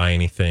 if you buy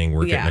anything,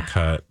 we're getting a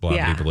cut, blah,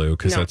 blah, blah,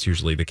 because that's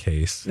usually the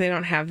case. They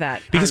don't have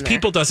that. Because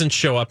People doesn't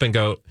show up and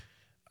go,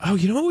 oh,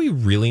 you know what we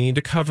really need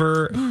to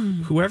cover?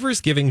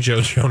 Whoever's giving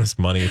Joe Jonas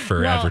money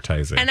for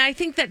advertising. And I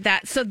think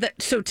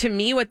so to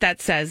me, what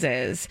that says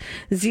is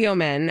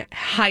Xeomin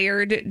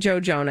hired Joe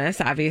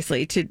Jonas,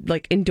 obviously, to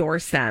like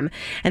endorse them.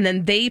 And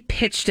then they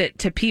pitched it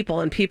to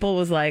People, and People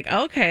was like,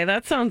 okay,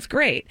 that sounds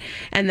great.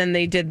 And then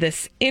they did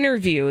this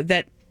interview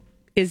that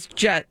is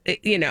just,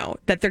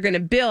 that they're going to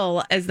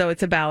bill as though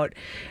it's about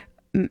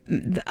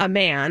a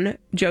man,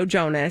 Joe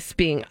Jonas,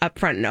 being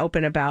upfront and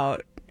open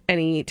about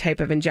any type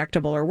of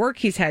injectable or work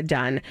he's had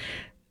done,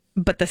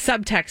 but the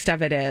subtext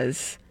of it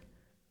is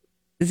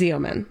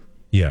Xeomin.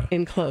 Yeah.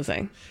 In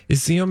closing, is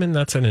Xeomin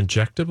that's an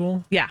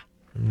injectable? Yeah.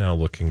 I'm now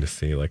looking to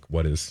see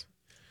what is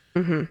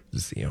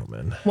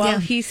Xeomin. Well,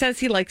 he says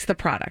he likes the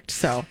product,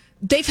 so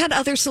they've had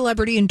other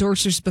celebrity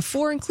endorsers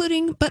before,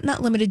 including but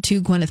not limited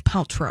to Gwyneth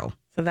Paltrow.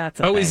 So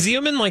that's is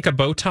Xeomin like a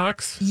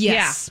Botox?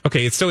 Yes. Yeah.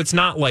 Okay, so it's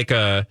not like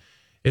a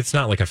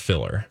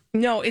filler.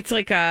 No, it's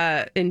like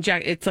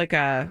it's like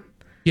a.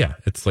 Yeah,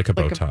 it's like a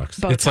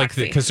Botox. It's like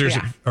because there's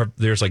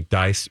like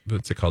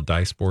what's it called?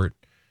 Dysport.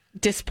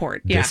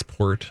 Dysport. Yeah.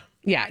 Dysport.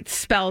 Yeah, it's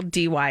spelled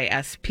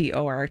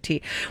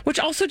Dysport, which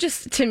also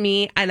just to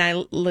me, and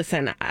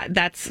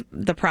that's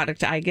the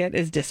product I get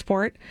is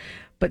Dysport,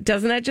 but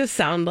doesn't that just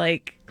sound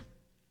like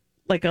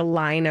a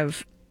line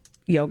of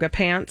yoga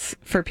pants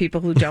for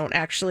people who don't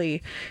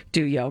actually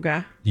do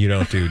yoga? You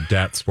don't do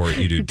dat sport,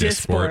 you do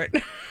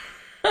Dysport.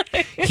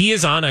 He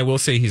is on, I will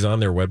say he's on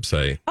their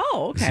website.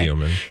 Oh, okay.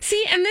 Xeomin.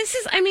 See, and this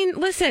is,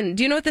 listen,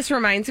 do you know what this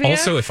reminds me of?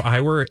 Also, if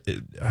I were,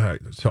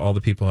 to all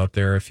the people out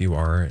there, if you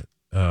are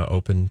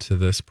open to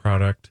this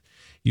product,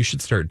 you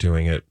should start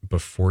doing it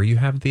before you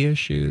have the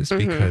issues,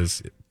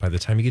 because by the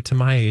time you get to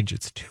my age,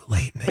 it's too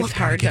late. It's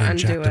hard to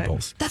undo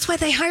it. That's why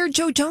they hired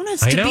Joe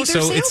Jonas to I know, be their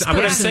so salesperson.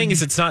 what I'm saying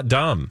is it's not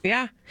dumb.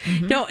 Yeah.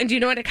 No, and do you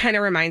know what it kind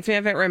of reminds me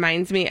of? It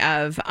reminds me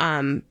of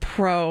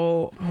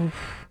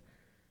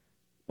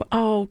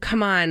Oh,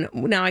 come on.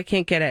 Now I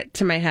can't get it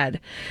to my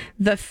head.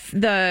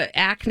 The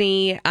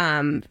acne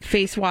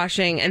face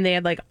washing, and they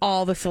had like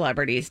all the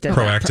celebrities did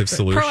Proactive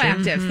Solution.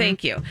 Proactive,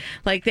 thank you.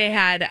 Like they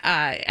had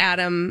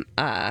Adam,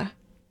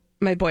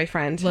 my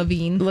boyfriend.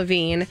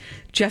 Levine.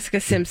 Jessica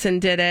Simpson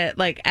did it.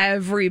 Like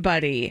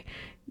everybody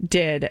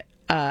did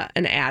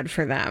an ad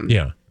for them.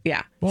 Yeah.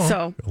 Yeah. Well,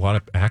 so a lot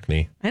of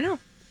acne. I know.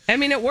 I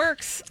mean, it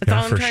works. That's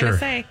all I'm trying to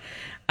say.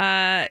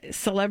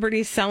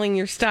 Celebrities selling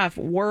your stuff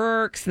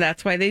works.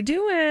 That's why they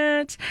do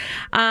it.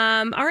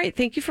 All right.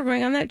 Thank you for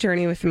going on that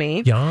journey with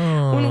me.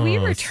 Yes. When we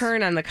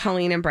return on the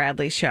Colleen and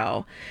Bradley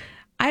show,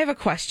 I have a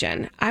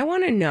question. I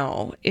want to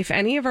know if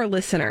any of our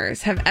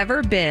listeners have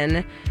ever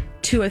been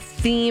to a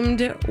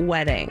themed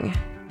wedding.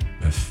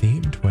 A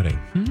themed wedding.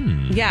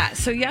 Yeah.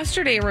 So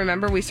yesterday,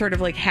 remember, we sort of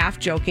like half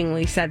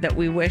jokingly said that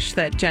we wish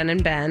that Jen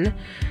and Ben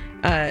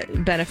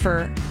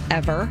Bennifer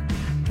ever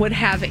would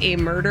have a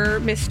murder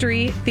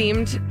mystery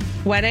themed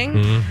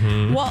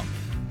wedding. Well,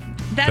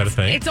 that a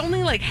thing? It's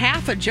only like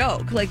half a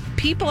joke. Like,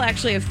 people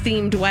actually have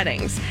themed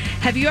weddings.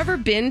 Have you ever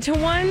been to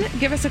one?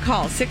 Give us a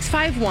call,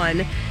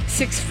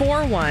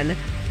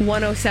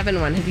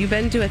 651-641-1071. Have you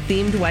been to a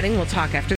themed wedding? We'll talk after